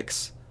good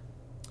mix.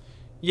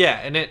 Yeah,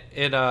 and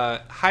it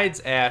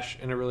hides Ash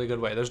in a really good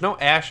way. There's no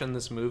Ash in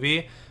this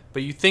movie,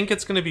 but you think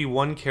it's going to be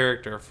one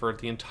character for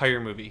the entire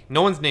movie.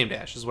 No one's named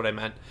Ash, is what I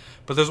meant.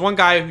 But there's one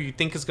guy who you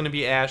think is going to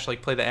be Ash,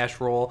 like play the Ash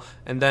role,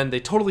 and then they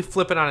totally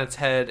flip it on its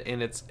head,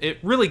 and it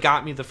really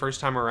got me the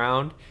first time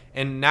around.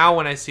 And now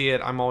when I see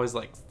it, I'm always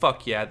like,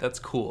 fuck yeah, that's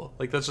cool.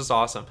 Like, that's just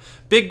awesome.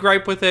 Big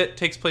gripe with it,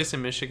 takes place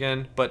in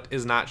Michigan, but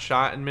is not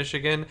shot in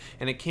Michigan.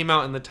 And it came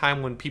out in the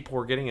time when people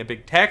were getting a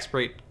big tax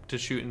break to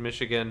shoot in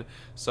Michigan,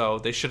 so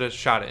they should have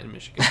shot it in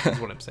Michigan, is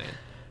what I'm saying.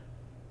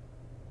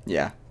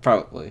 Yeah,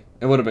 probably.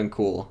 It would have been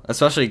cool.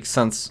 Especially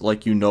since,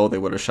 like, they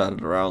would have shot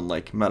it around,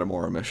 like,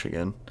 Metamora,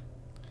 Michigan.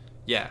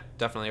 Yeah,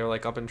 definitely. Or,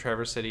 like, up in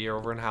Traverse City or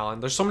over in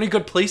Holland. There's so many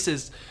good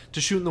places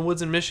to shoot in the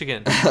woods in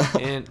Michigan.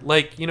 And,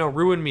 like,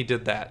 Ruin Me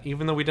did that,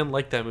 even though we didn't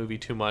like that movie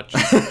too much.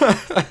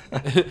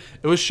 It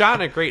was shot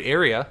in a great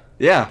area.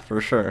 Yeah, for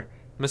sure.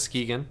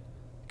 Muskegon.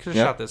 Could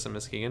have shot this in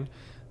Muskegon.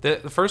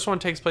 The first one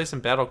takes place in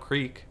Battle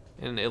Creek,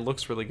 and it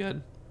looks really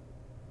good.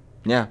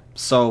 Yeah,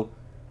 so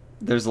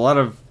there's a lot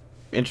of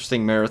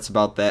interesting merits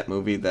about that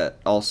movie that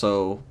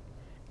also,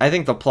 I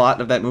think the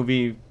plot of that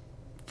movie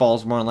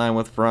falls more in line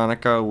with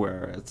Veronica,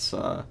 where it's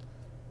kind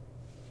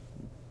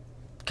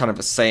of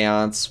a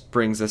seance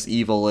brings this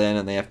evil in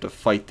and they have to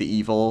fight the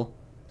evil.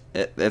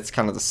 It's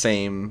kind of the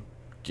same,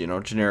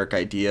 generic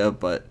idea,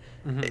 but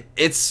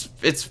it's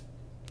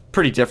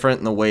pretty different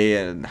in the way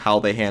and how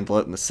they handle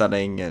it in the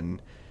setting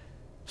and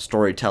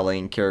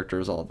storytelling,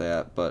 characters, all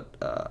that. But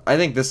I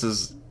think this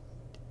is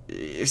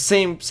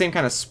same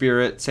kind of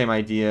spirit, same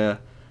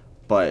idea,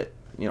 but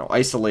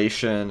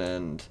isolation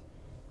and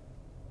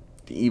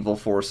the evil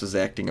forces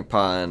acting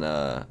upon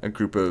a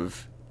group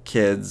of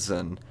kids,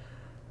 and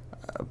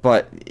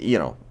but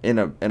in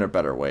a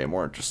better way, a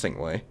more interesting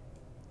way.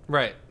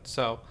 Right.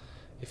 So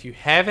if you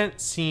haven't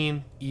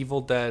seen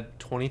Evil Dead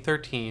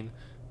 2013,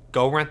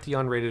 go rent the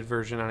unrated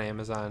version on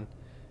Amazon.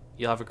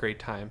 You'll have a great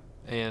time.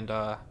 And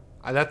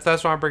that's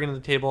what I'm bringing to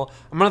the table.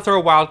 I'm going to throw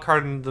a wild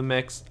card into the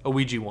mix, a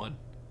Ouija 1.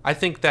 I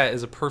think that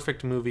is a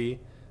perfect movie.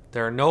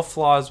 There are no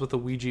flaws with a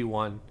Ouija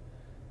 1.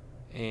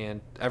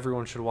 And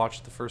everyone should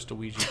watch the first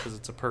Ouija because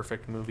it's a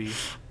perfect movie.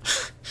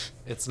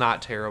 It's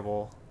not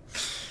terrible.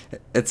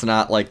 It's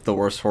not like the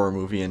worst horror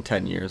movie in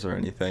 10 years or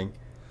anything.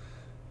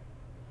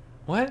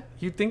 What?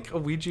 You think a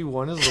Ouija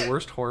 1 is the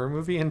worst horror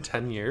movie in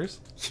 10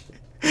 years?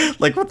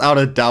 Like, without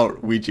a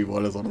doubt, Ouija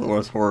 1 is one of the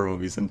worst horror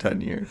movies in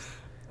 10 years.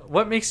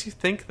 What makes you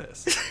think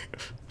this?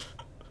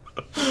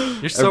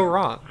 You're so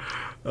wrong.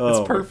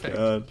 It's perfect.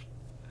 God.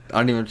 I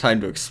don't even have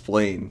time to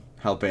explain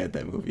how bad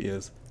that movie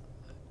is.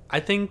 I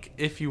think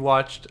if you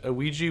watched a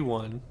Ouija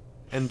 1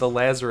 and The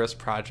Lazarus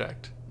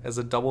Project as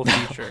a double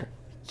feature,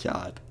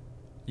 God,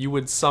 you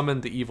would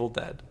summon the Evil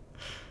Dead.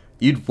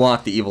 You'd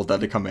want the Evil Dead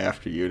to come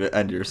after you to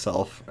end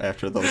yourself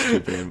after those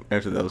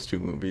two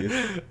movies.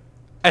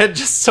 And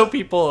just so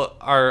people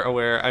are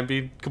aware, I'm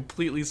being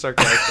completely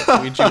sarcastic.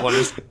 Ouija 1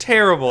 is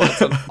terrible. It's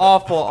an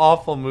awful,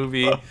 awful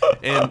movie.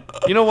 And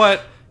you know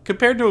what?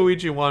 Compared to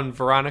Ouija 1,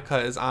 Veronica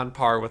is on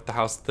par with The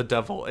House of the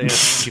Devil and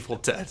Evil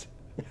Dead.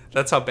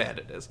 That's how bad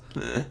it is.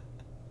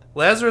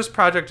 Lazarus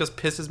Project just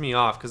pisses me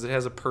off because it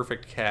has a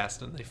perfect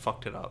cast and they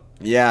fucked it up.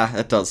 Yeah,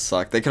 it does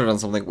suck. They could have done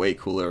something way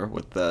cooler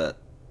with that.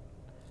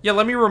 Yeah,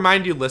 let me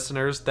remind you,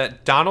 listeners,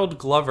 that Donald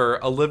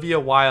Glover, Olivia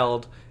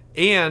Wilde,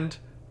 and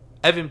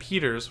Evan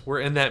Peters were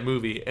in that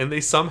movie, and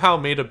they somehow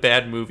made a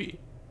bad movie.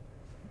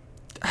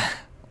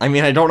 I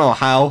mean, I don't know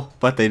how,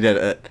 but they did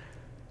it.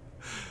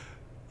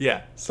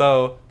 Yeah,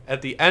 so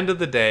at the end of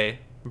the day,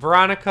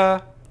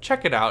 Veronica,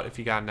 check it out if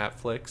you got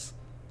Netflix.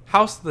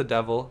 House of the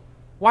Devil.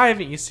 Why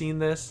haven't you seen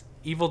this?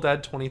 Evil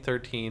Dead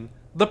 2013.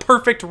 The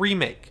perfect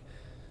remake.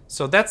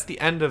 So that's the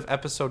end of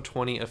episode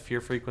 20 of Fear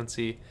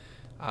Frequency.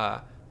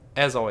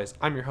 As always,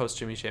 I'm your host,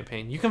 Jimmy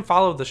Champagne. You can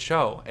follow the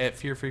show at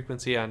Fear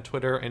Frequency on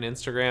Twitter and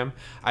Instagram.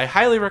 I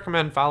highly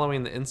recommend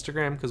following the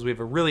Instagram because we have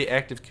a really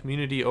active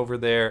community over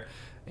there.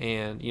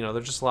 And, they're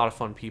just a lot of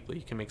fun people.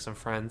 You can make some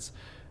friends.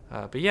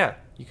 But yeah,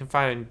 you can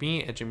find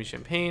me at Jimmy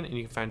Champagne and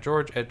you can find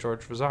George at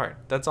George Vazard.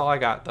 That's all I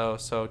got, though.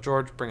 So,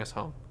 George, bring us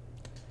home.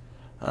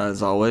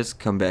 As always,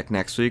 come back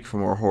next week for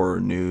more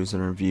horror news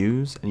and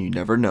reviews, and you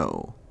never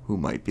know who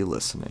might be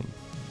listening.